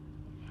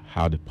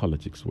how the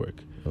politics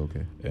work.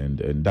 Okay.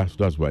 And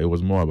that's why it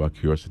was more about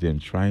curiosity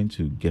and trying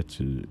to get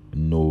to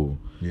know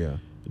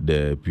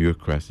the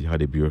bureaucracy, how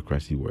the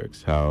bureaucracy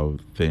works, how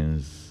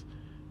things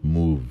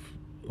move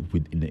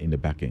in the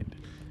back end.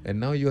 And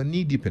now you're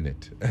knee deep in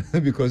it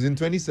because in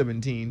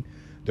 2017,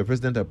 the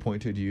president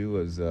appointed you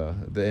as the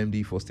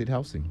MD for state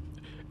housing.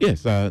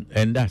 Yes,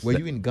 and that's... Were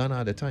you in Ghana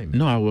at the time?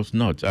 No, I was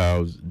not.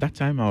 That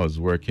time I was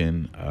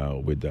working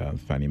with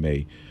Fannie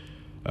Mae.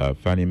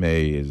 Fannie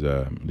Mae is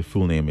the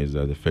full name is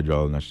the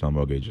Federal National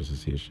Mortgage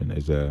Association.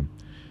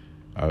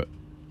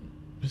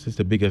 This is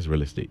the biggest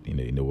real estate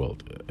in the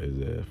world.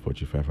 It's a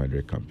Fortune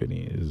 500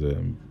 company.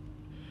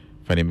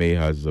 Fannie Mae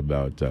has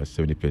about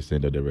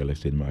 70% of the real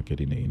estate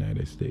market in the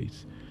United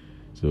States.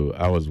 So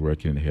I was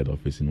working in the head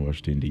office in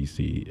Washington,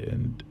 D.C.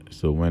 And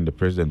so when the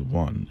president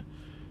won,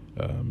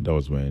 that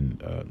was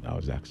when I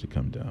was asked to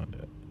come down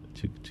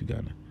to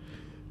Ghana.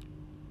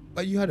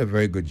 But you had a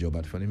very good job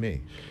at Fannie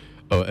Mae.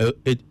 Oh,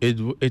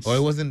 it's... Or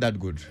it wasn't that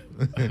good?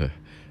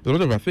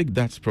 I think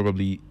that's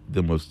probably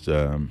the most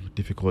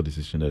difficult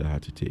decision that I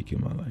had to take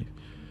in my life.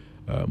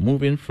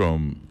 Moving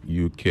from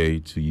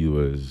UK to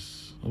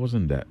US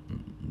wasn't that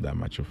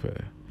much of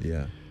a...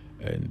 Yeah.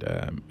 And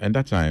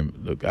that time,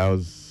 look, I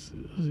was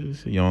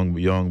a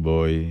young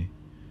boy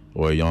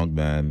or a young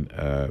man.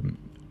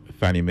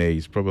 Fannie Mae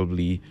is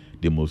probably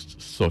the most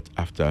sought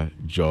after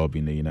job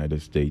in the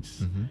United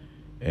States.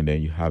 And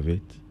then you have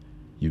it.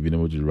 You've been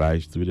able to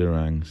rise through the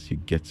ranks. You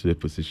get to a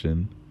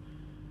position,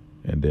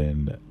 and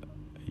then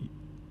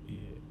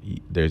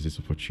there's this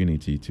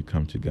opportunity to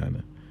come to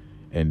Ghana.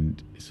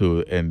 And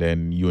so, and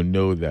then you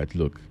know that,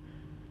 look,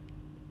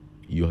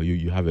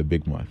 you have a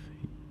big mouth.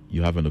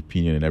 You have an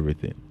opinion and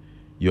everything.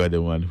 You are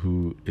the one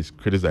who is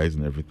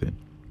criticizing everything.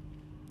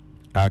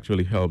 I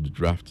actually helped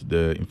draft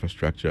the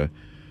infrastructure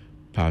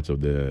part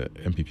of the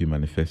MPP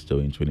manifesto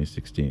in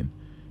 2016.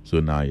 So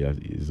now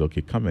it's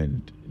okay, come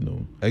and,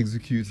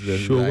 execute the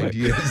show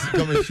ideas.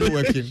 Come and show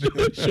working.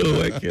 show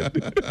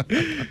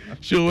working.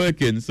 Show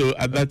working. So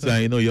at that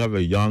time, you have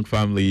a young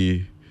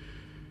family,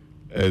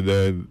 and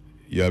then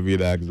you have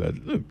relaxed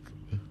that, look.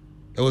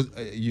 It was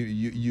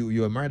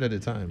you were married at the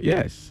time.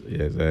 Yes,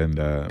 and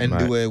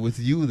they were with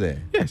you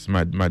there. Yes,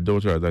 my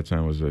daughter at that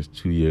time was just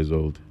 2 years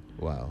old.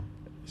 Wow.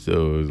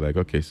 So it was like,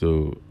 okay,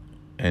 so,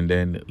 and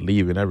then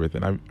leave and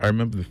everything. I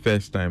remember the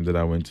first time that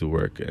I went to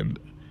work, and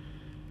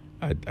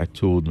I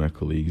told my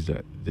colleagues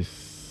that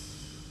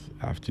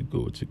I have to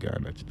go to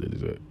Ghana to do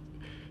this.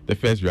 The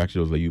first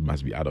reaction was like, you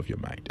must be out of your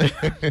mind.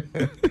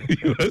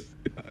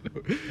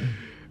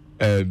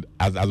 And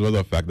as a matter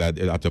of fact, that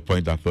at a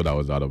point I thought I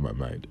was out of my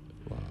mind.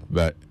 Wow.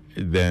 But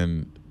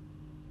then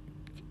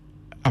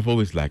I've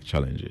always liked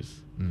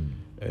challenges,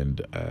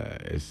 and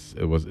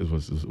it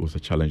was a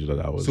challenge that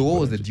I was. So what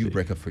was the deal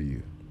breaker for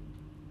you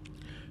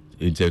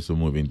in terms of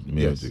moving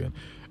to Ghana?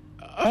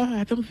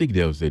 I don't think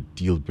there was a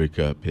deal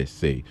breaker per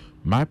se.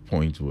 My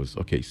point was,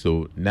 okay,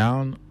 so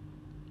now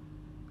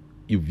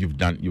you've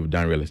done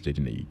real estate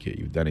in the UK,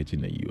 you've done it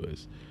in the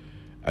US.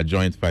 I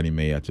joined Fannie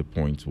Mae at a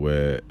point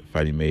where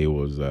Fannie Mae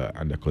was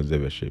under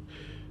conservatorship.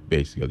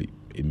 Basically,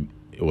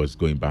 it was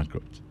going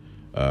bankrupt.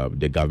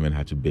 The government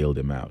had to bail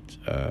them out.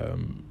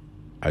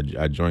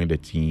 I joined a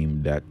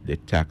team that the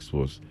tax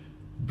was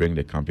bring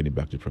the company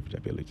back to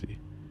profitability.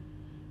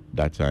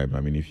 That time,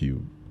 I mean, if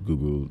you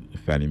Google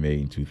Fannie Mae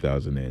in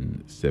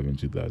 2007,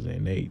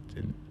 2008,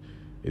 and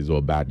it's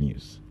all bad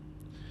news.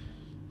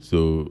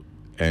 So,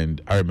 and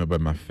I remember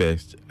my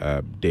first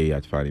day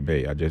at Fannie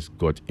Mae, I just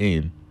got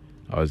in,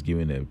 I was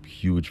given a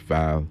huge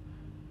file,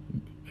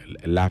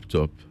 a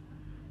laptop,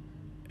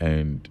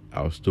 and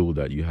I was told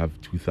that you have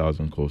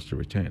 2,000 calls to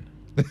return.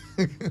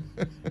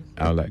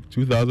 I was like,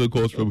 2,000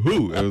 calls from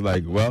who? It was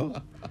like,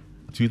 well,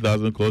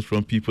 2,000 calls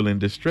from people in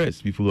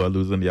distress, people who are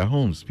losing their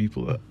homes, I'm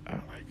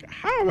like,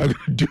 how am I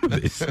going to do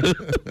this?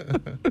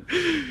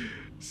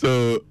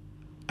 So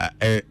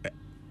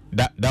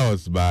that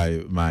was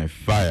my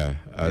fire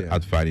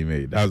at Fannie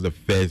Mae. That was the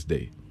first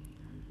day.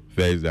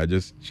 I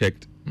just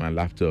checked my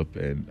laptop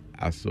and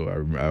I saw,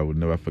 I would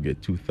never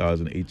forget,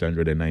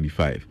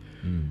 2,895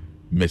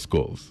 missed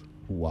calls.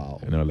 Wow.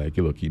 And I was like,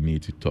 look, you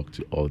need to talk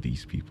to all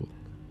these people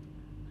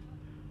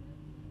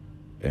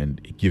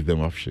and give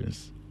them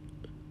options.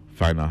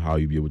 Find out how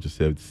you'll be able to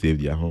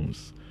save their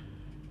homes.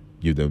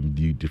 Give them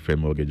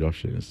different mortgage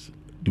options.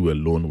 Do a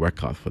loan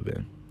workout for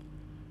them.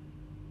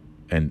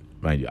 And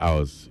mind you, I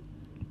was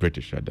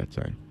British at that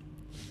time.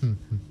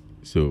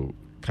 So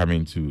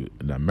coming to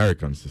an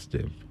American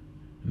system,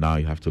 now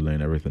you have to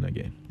learn everything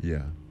again.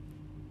 Yeah.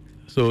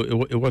 So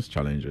it was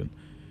challenging.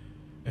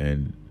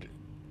 And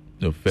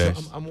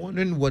first... So I'm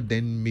wondering what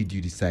then made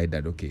you decide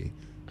that, okay,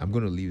 I'm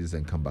going to leave this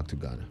and come back to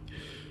Ghana.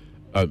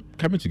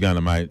 Coming to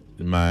Ghana,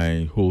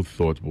 my whole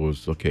thought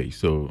was, okay,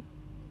 so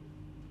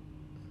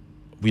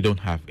we don't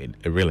have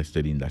a real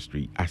estate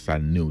industry as I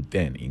knew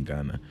then in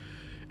Ghana.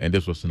 And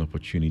this was an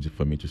opportunity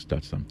for me to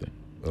start something.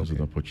 Okay. It was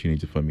an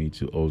opportunity for me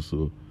to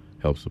also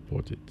help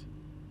support it.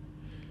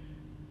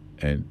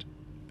 And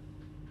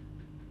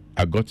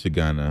I got to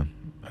Ghana,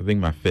 I think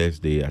my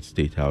first day at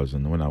State House,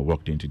 and when I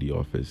walked into the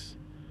office,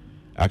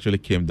 I actually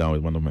came down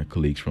with one of my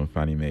colleagues from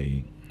Fannie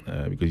Mae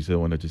because he said I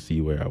wanted to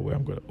see where I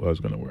was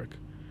going to work.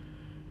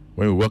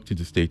 When we walked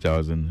into State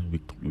House and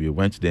we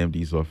went to the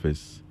MD's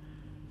office,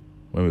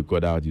 when we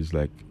got out, he was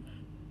like,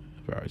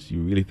 Faris,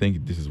 you really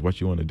think this is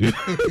what you want to do?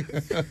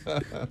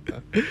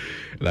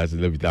 And I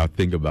said, I'll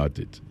think about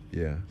it.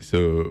 Yeah.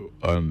 So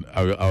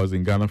I was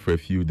in Ghana for a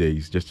few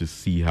days just to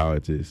see how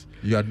it is.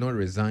 You had not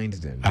resigned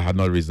then? I had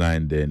not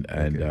resigned then.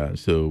 And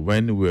so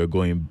when we were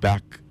going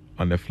back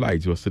on the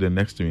flight, he was sitting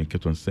next to me and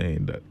kept on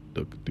saying that,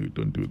 look, dude,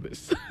 don't do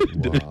this.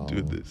 Don't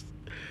do this.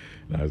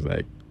 And I was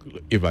like,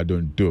 if I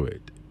don't do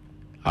it,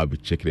 I'll be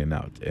checking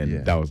out.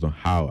 And that was not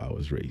how I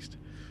was raised.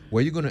 Were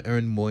you going to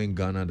earn more in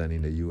Ghana than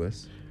in the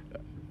U.S.?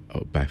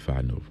 Oh, by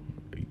far, no.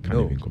 You can't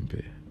even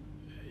compare.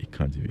 You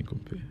can't even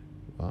compare.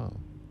 Wow.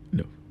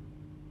 No.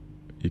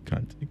 You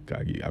can't.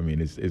 I mean,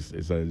 it's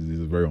a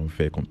very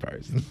unfair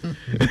comparison.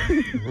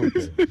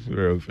 It's a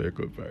very unfair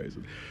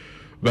comparison.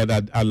 But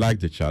I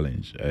like the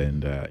challenge.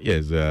 And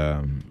yes,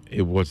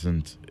 it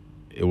wasn't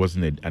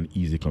an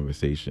easy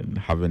conversation.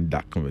 Having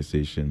that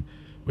conversation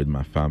with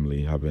my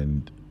family,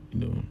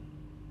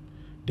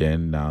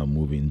 then now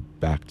moving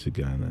back to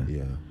Ghana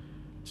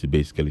to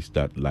basically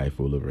start life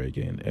all over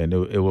again. And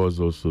it was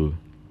also,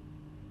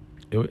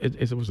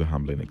 it was a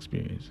humbling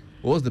experience.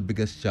 What was the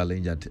biggest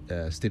challenge at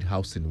State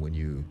Housing when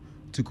you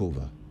took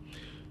over?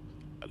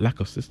 Lack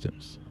of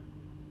systems.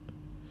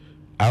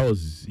 I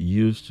was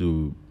used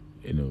to,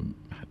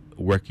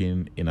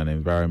 working in an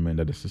environment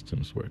that the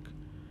systems work.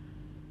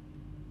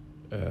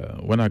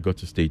 when I got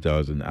to State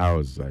House, and I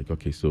was like,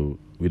 okay, so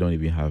we don't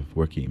even have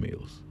work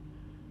emails.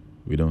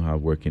 We don't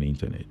have working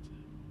internet.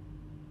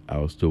 I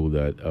was told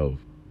that,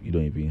 you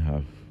don't even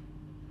have,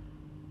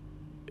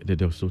 that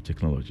there was no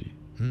technology.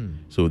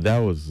 So that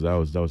was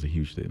a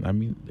huge thing. I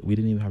mean, we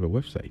didn't even have a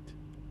website.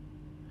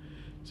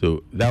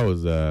 So that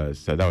was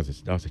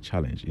a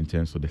challenge in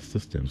terms of the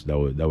systems that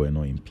were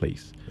not in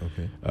place.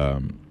 Okay.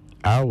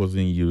 I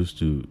wasn't used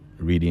to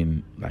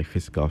reading like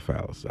physical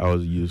files. I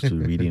was used to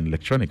reading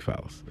electronic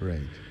files.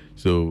 Right.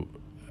 So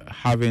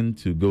having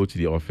to go to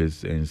the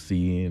office and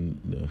seeing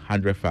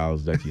 100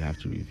 files that you have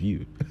to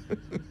review,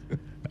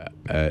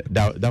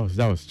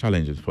 that was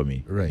challenging for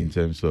me. Right. In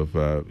terms of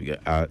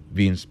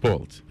being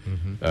spoiled,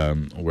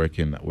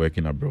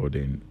 working abroad,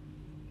 and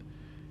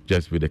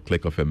just with a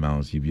click of a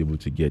mouse, you'll be able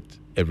to get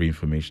every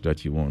information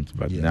that you want.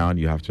 But now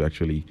you have to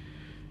actually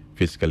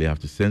physically have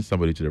to send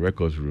somebody to the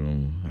records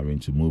room, having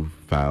to move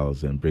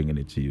files and bringing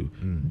it to you.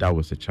 That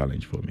was a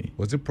challenge for me.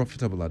 Was it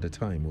profitable at the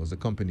time? Was the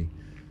company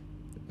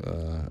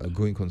a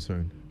going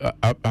concern?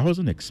 I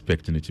wasn't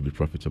expecting it to be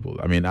profitable.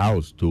 I mean, I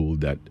was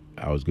told that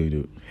I was going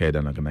to head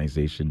an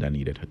organization that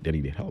needed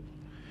help.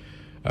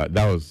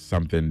 That was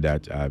something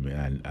that I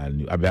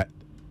knew.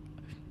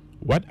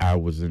 What I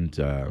wasn't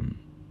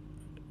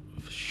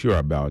sure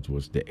about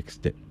was the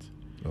extent.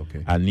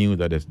 Okay. I knew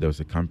that there was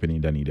a company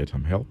that needed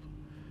some help,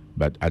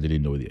 but I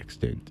didn't know the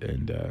extent.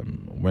 And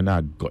when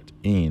I got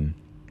in,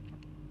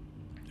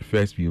 the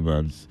first few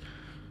months,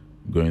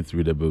 going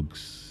through the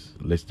books,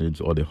 listening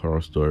to all the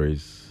horror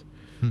stories,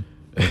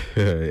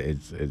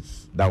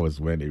 that was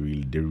when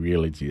the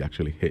reality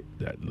actually hit.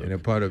 That and a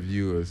part of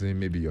you was saying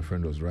maybe your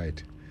friend was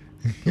right.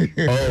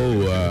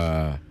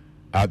 I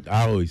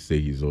always say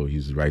he's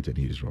right and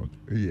he's wrong.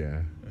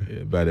 Yeah.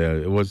 But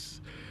it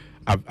was.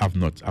 I've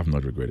not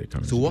regretted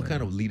coming. So what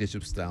kind of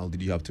leadership style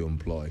did you have to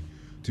employ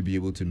to be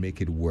able to make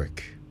it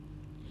work?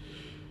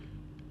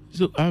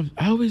 So I've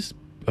always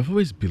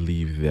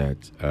believed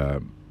that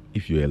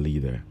if you're a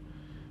leader,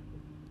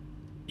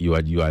 you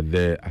are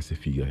there as a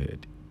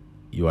figurehead.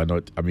 You are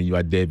not. I mean, you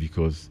are there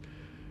because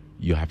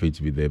you happen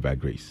to be there by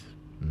grace.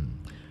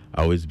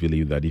 I always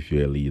believe that if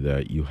you're a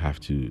leader, you have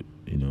to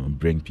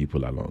bring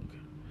people along.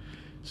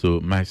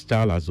 So my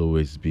style has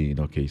always been,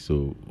 okay,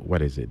 so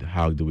what is it?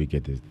 How do we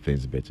get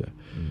things better?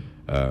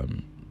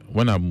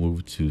 When I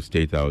moved to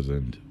State House,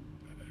 and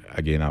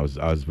again, I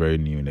was very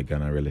new in the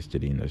Ghana real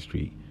estate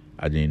industry.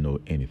 I didn't know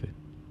anything.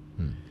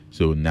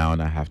 So now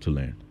I have to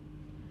learn.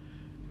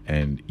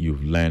 And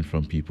you've learned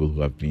from people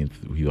who have been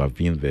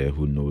there,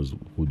 who know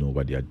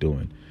what they are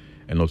doing,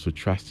 and also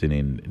trusting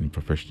in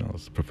professional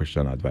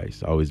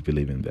advice. I always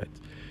believe in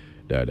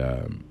that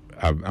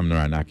I'm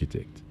not an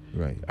architect.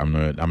 Right. I'm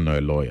not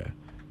a lawyer.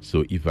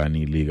 So if I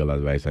need legal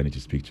advice, I need to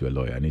speak to a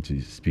lawyer. I need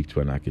to speak to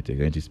an architect.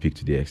 I need to speak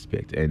to the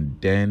expert. And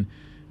then,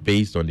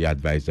 based on the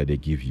advice that they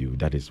give you,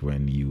 that is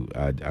when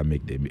I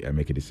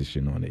make a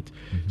decision on it.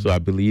 So I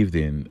believed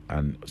in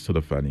an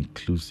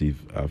inclusive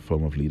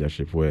form of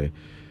leadership where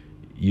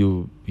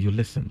you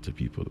listen to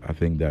people. I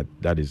think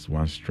that is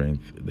one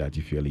strength that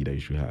if you're a leader, you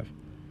should have.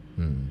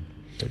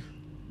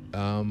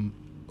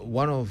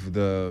 One of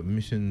the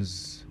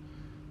missions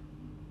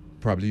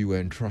probably you were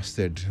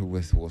entrusted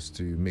with was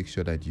to make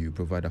sure that you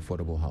provide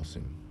affordable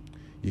housing.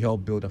 You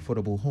help build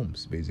affordable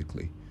homes,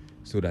 basically,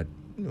 so that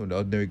the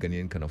ordinary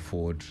Ghanaian can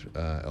afford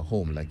a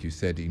home, like you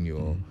said in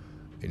your.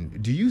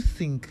 Do you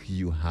think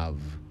you have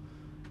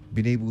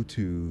been able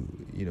to,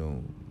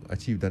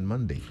 achieve that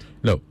mandate?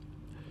 No.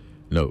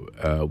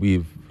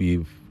 We've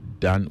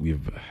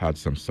had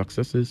some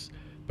successes,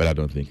 but I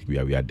don't think we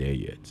are there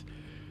yet.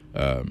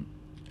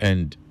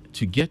 And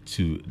to get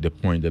to the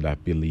point that I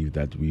believe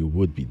that we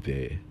would be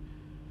there,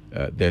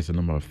 there's a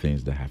number of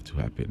things that have to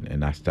happen.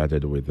 And I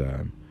started with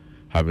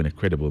having a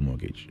credible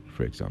mortgage,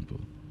 for example.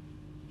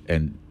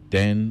 And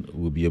then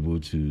we'll be able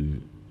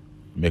to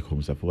make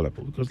homes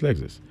affordable. Because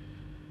Lexus,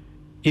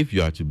 if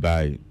you are to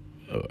buy,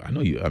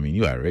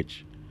 you are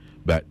rich,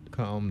 but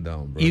calm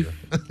down, brother.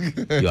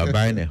 If you are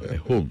buying a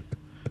home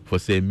for,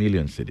 say, 1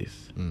 million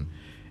cedis,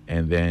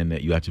 and then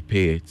you have to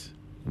pay it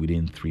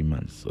within 3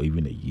 months or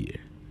even a year,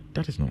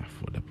 that is not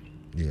affordable.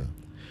 Yeah.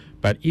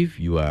 But if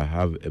you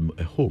have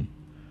a home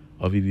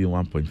of even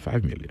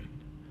 1.5 million,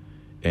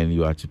 and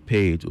you are to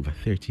pay it over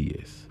 30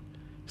 years,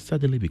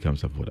 suddenly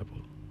becomes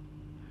affordable.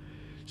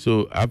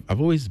 So I've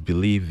always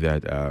believed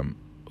that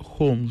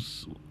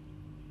homes,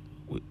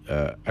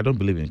 I don't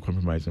believe in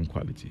compromising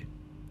quality.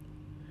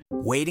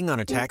 Waiting on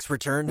a tax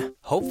return?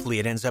 Hopefully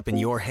it ends up in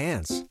your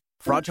hands.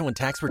 Fraudulent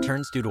tax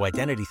returns due to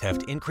identity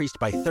theft increased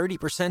by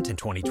 30% in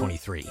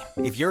 2023.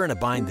 If you're in a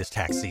bind this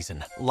tax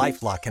season,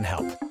 LifeLock can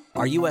help.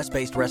 Our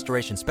U.S.-based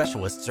restoration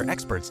specialists are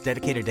experts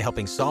dedicated to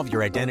helping solve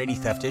your identity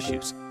theft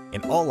issues.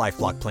 And all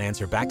LifeLock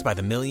plans are backed by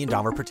the $1 Million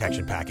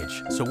Protection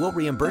Package. So we'll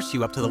reimburse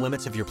you up to the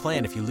limits of your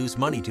plan if you lose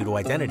money due to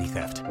identity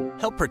theft.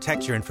 Help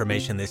protect your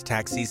information this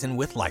tax season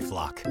with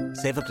LifeLock.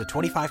 Save up to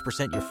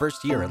 25% your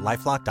first year at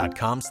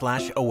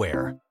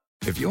LifeLock.com/aware.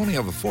 If you only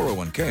have a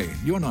 401k,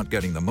 you're not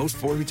getting the most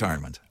for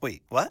retirement.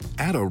 Wait, what?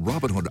 Add a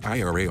Robinhood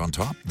IRA on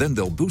top, then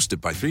they'll boost it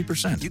by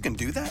 3%. You can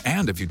do that?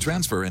 And if you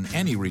transfer in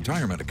any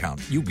retirement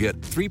account, you get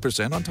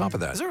 3% on top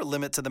of that. Is there a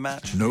limit to the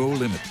match? No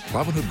limit.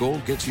 Robinhood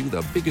Gold gets you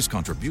the biggest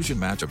contribution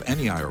match of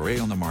any IRA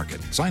on the market.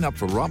 Sign up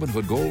for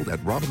Robinhood Gold at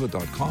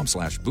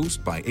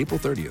Robinhood.com/boost by April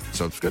 30th.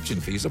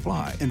 Subscription fees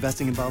apply.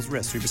 Investing involves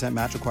risk. 3%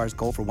 match requires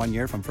gold for 1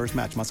 year from first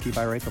match. Must keep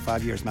IRA for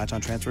 5 years. Match on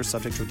transfers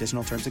subject to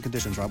additional terms and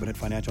conditions. Robinhood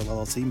Financial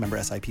LLC, member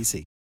SIPC.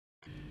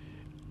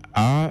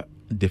 Our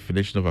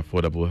definition of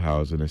affordable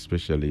housing,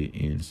 especially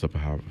in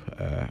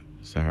Sahara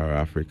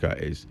Africa,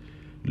 is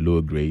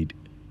low-grade,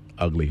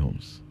 ugly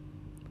homes.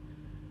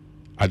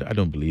 I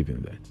don't believe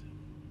in that.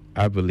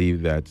 I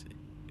believe that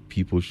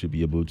people should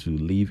be able to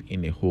live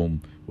in a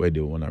home where they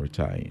want to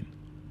retire in,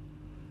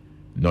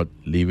 not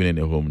living in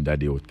a home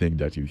that they will think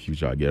that in the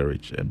future I'll get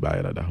rich and buy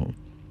another home.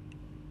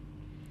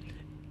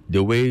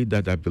 The way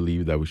that I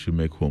believe that we should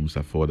make homes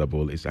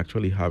affordable is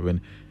actually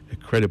having a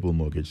credible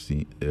mortgage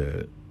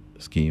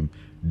scheme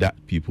that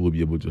people will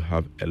be able to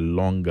have a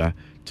longer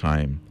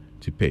time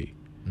to pay.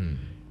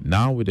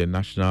 Now with the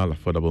National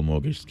Affordable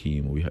Mortgage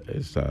Scheme,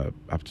 it's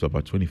up to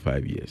about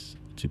 25 years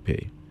to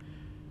pay.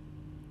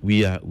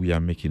 We are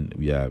making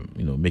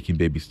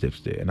baby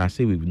steps there, and I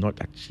say we've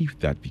not achieved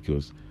that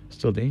because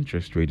still the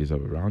interest rate is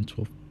around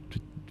 12 to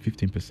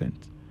 15%.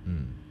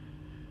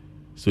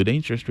 So the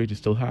interest rate is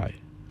still high.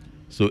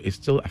 So it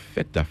still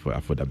affects that for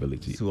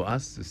affordability. So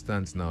as it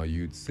stands now,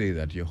 you'd say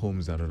that your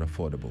homes are not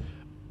affordable.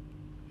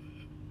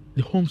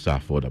 The homes are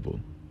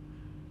affordable.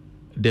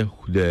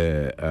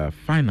 The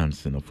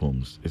financing of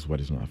homes is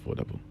what is not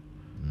affordable.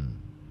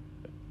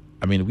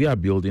 I mean, we are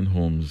building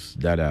homes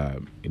that are,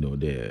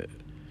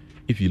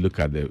 if you look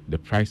at the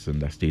pricing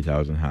that state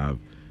housing have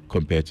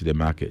compared to the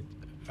market,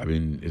 I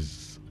mean,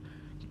 it's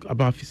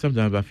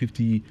sometimes about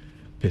 50%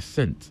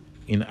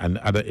 in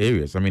other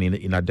areas. I mean,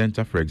 in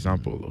Attendant, for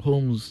example,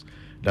 homes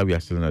that we are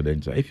selling in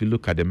Attendant, if you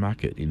look at the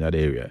market in that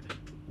area,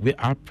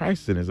 our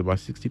pricing is about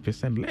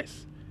 60%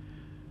 less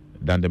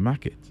than the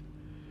market.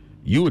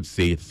 You would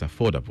say it's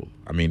affordable.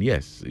 I mean,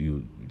 yes,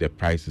 the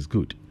price is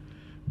good.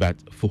 But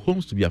for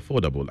homes to be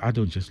affordable, I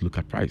don't just look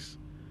at price.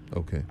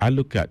 Okay. I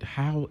look at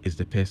how is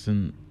the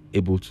person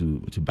able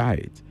to buy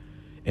it.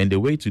 And the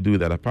way to do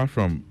that, apart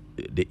from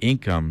the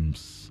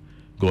incomes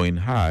going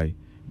high,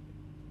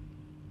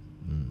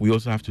 we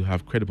also have to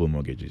have credible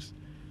mortgages.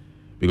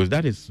 Because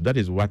that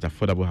is what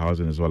affordable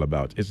housing is all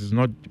about. It is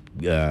not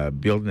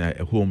building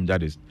a home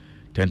that is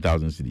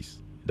 10,000 CDs.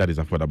 That is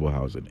affordable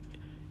housing.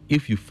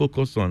 If you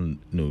focus on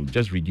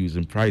just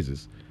reducing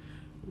prices,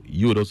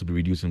 you would also be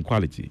reducing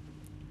quality.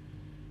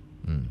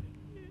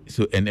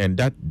 So and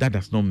that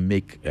does not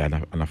make an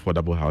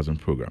affordable housing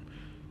program.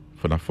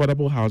 For an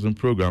affordable housing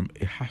program,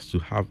 it has to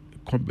have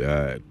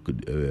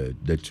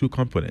the two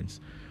components: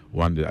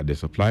 one at the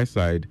supply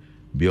side,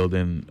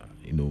 building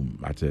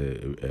at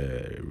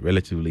a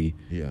relatively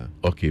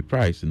okay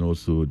price, and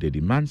also the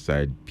demand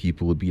side,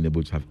 people being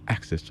able to have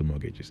access to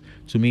mortgages.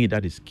 To me,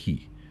 that is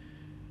key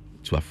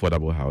to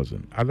affordable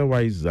housing.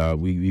 Otherwise,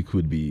 we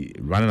could be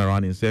running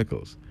around in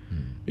circles.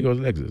 Because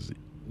Lexus,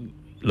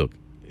 look,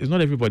 it's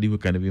not everybody who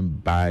can even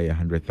buy a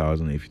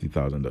 100,000 or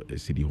 50,000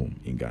 city home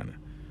in Ghana.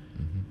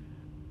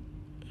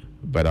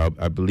 But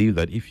I believe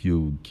that if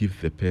you give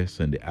the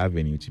person the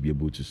avenue to be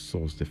able to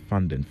source the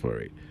funding for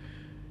it,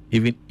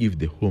 even if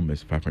the home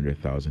is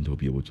 500,000, they'll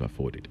be able to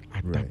afford it.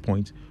 At that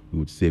point, we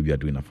would say we are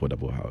doing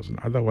affordable housing.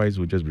 Otherwise,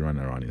 we'll just be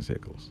running around in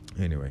circles.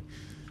 Anyway,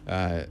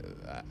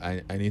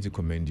 I need to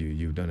commend you.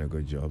 You've done a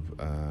good job.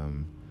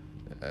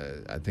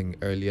 I think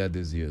earlier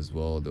this year as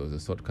well, there was a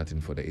short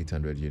cutting for the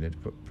 800 unit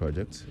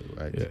project,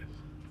 right? Yeah.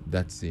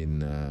 That's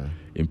in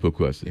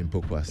Pokwasi. In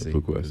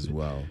Pokwasi as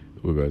well.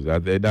 Because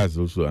that's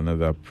also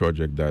another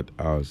project that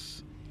I'm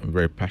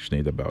very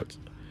passionate about.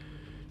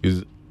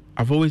 Because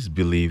I've always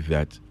believed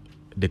that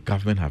the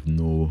government have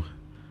no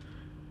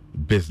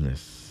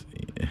business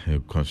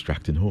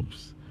constructing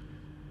homes.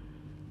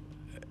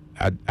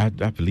 I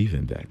believe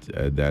in that.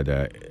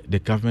 That the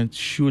government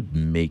should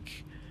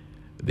make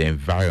the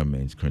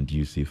environment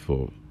conducive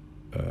for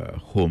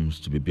homes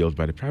to be built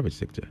by the private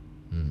sector.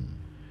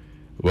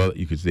 Well,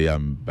 you could say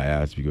I'm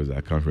biased because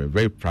I come from a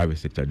very private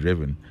sector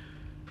driven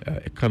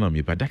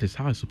economy, but that is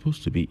how it's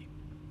supposed to be.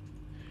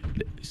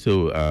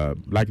 So,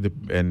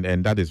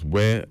 and that is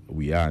where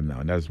we are now,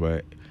 and that's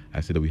where I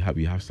said that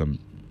we have some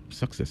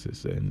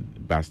successes,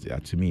 but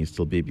to me, it's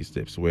still baby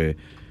steps where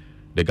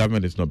the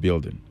government is not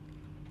building.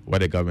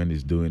 What the government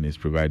is doing is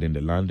providing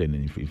the land and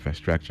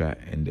infrastructure,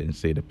 and then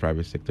say the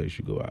private sector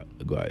should go out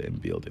and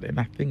build it. And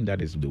I think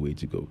that is the way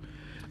to go.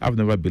 I've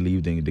never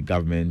believed in the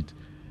government,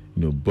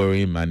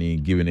 borrowing money,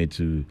 giving it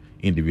to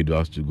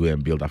individuals to go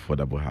and build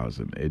affordable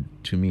housing. It,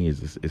 to me,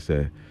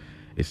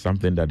 it's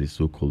something that is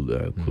so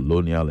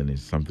colonial, and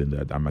it's something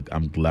that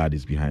I'm glad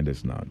is behind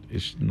us now.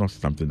 It's not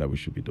something that we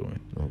should be doing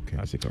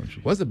as a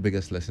country. What's the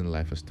biggest lesson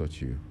life has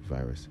taught you,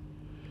 Virus?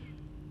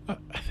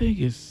 I think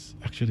it's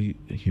actually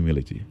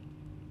humility.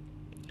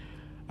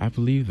 I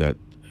believe that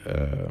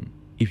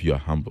if you are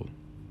humble,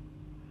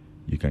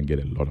 you can get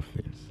a lot of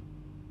things.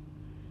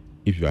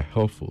 If you are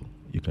helpful,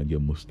 you can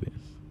get most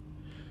things.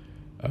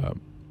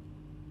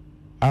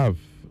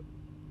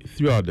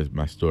 Throughout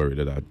my story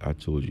that I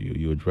told you,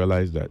 you would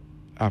realize that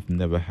I've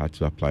never had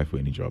to apply for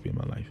any job in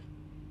my life.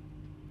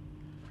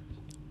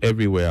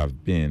 Everywhere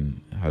I've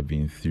been have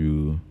been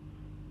through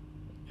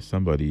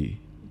somebody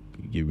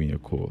giving me a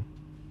call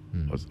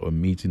or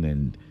meeting,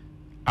 and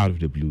out of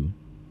the blue,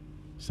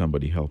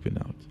 somebody helping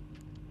out.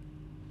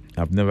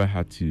 I've never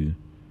had to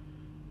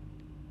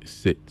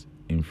sit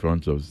in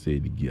front of,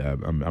 say,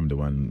 I'm the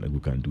one who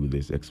can do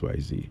this, X, Y,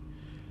 Z.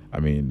 I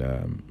mean,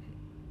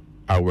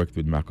 I worked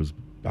with Marcus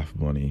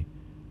Bafboni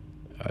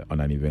on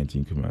an event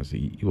in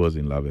Kumasi. He was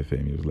in Love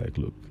FM. He was like,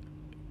 look,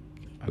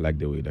 I like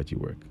the way that you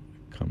work.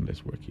 Come,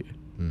 let's work here.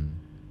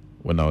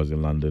 When I was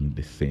in London,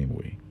 the same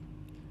way.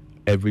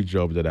 Every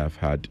job that I've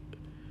had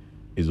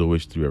is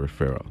always through a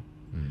referral.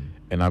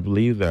 And I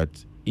believe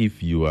that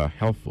if you are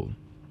helpful,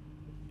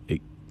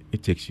 it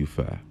takes you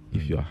far.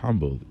 If you are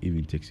humble, it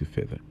even takes you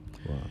further.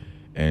 Wow.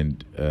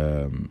 And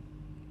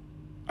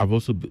I've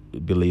also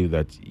believed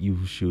that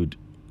you should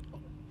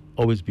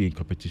always be in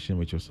competition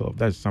with yourself.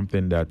 That's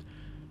something that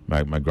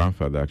my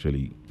grandfather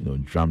actually,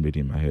 drummed it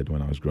in my head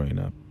when I was growing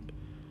up.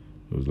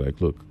 It was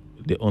like, look,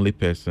 the only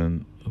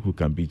person who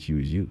can beat you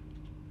is you.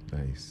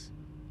 Nice.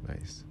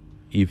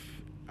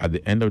 If at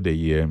the end of the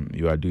year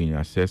you are doing an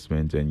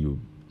assessment and you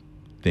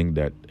think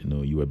that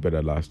you were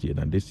better last year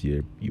than this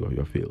year, you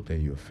failed.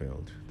 Then you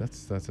failed.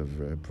 That's a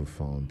very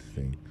profound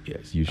thing.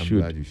 Yes, you I'm should.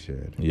 glad you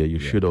shared. Yeah, you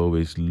should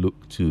always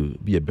look to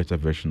be a better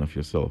version of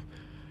yourself.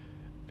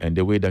 And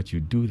the way that you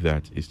do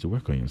that is to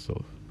work on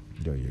yourself.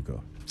 There you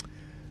go.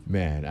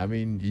 Man, I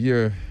mean,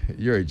 you're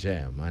a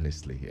gem,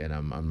 honestly, and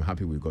I'm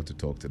happy we got to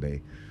talk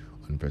today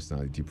on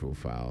Personality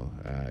Profile.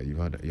 You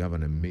have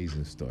an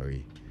amazing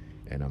story,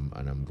 and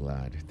I'm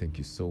glad. Thank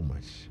you so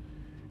much.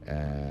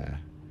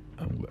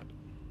 I'm glad.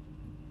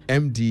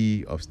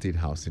 MD of State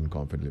Housing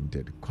Company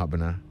Limited,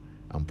 Kwabena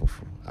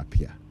Ampofo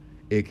Appiah,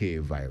 aka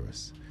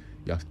Virus.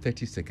 You have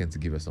 30 seconds to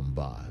give us some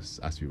bars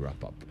as we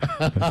wrap up.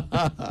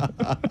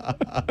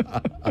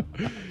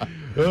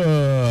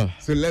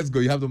 So let's go.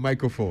 You have the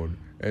microphone,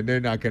 and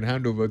then I can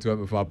hand over to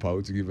MFA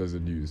Pao to give us the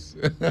news.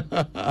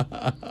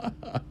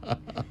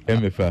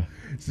 MFA.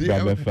 See,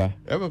 MFA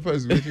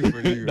is waiting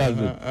for you. That's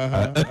it.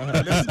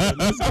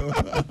 Let's go.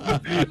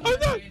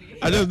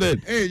 I just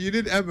did. Hey, you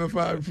did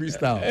MFA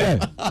freestyle.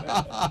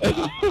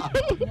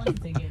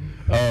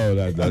 Oh,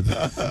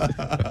 that's.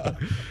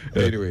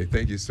 Anyway,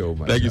 thank you so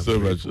much. Thank you so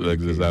much,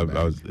 Alexis.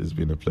 It's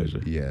been a pleasure.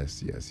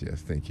 Yes.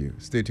 Thank you.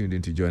 Stay tuned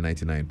into Joy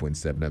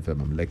 99.7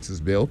 FM. I'm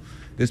Lexus Bill.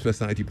 This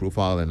Personality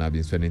Profile, and I've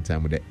been spending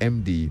time with the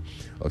MD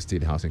of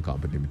State Housing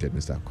Company Limited,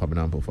 Mr.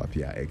 Kwabena Ampofo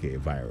Appiah, aka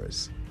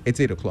Virus. It's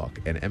 8 o'clock,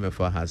 and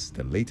MFR has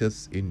the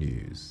latest in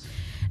news.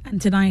 And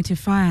tonight, a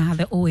fire at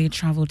the OA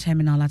Travel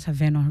Terminal at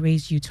Aveno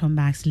raised U-turn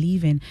bags,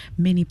 leaving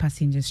many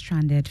passengers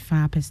stranded.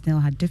 Fire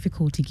personnel had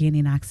difficulty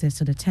gaining access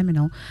to the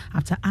terminal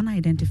after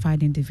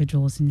unidentified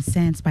individuals,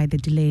 incensed by the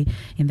delay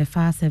in the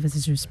fire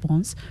services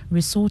response,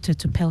 resorted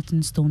to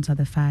pelting stones at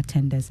the fire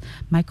tenders.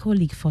 My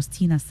colleague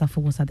Faustina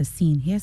Saffo was at the scene. Here's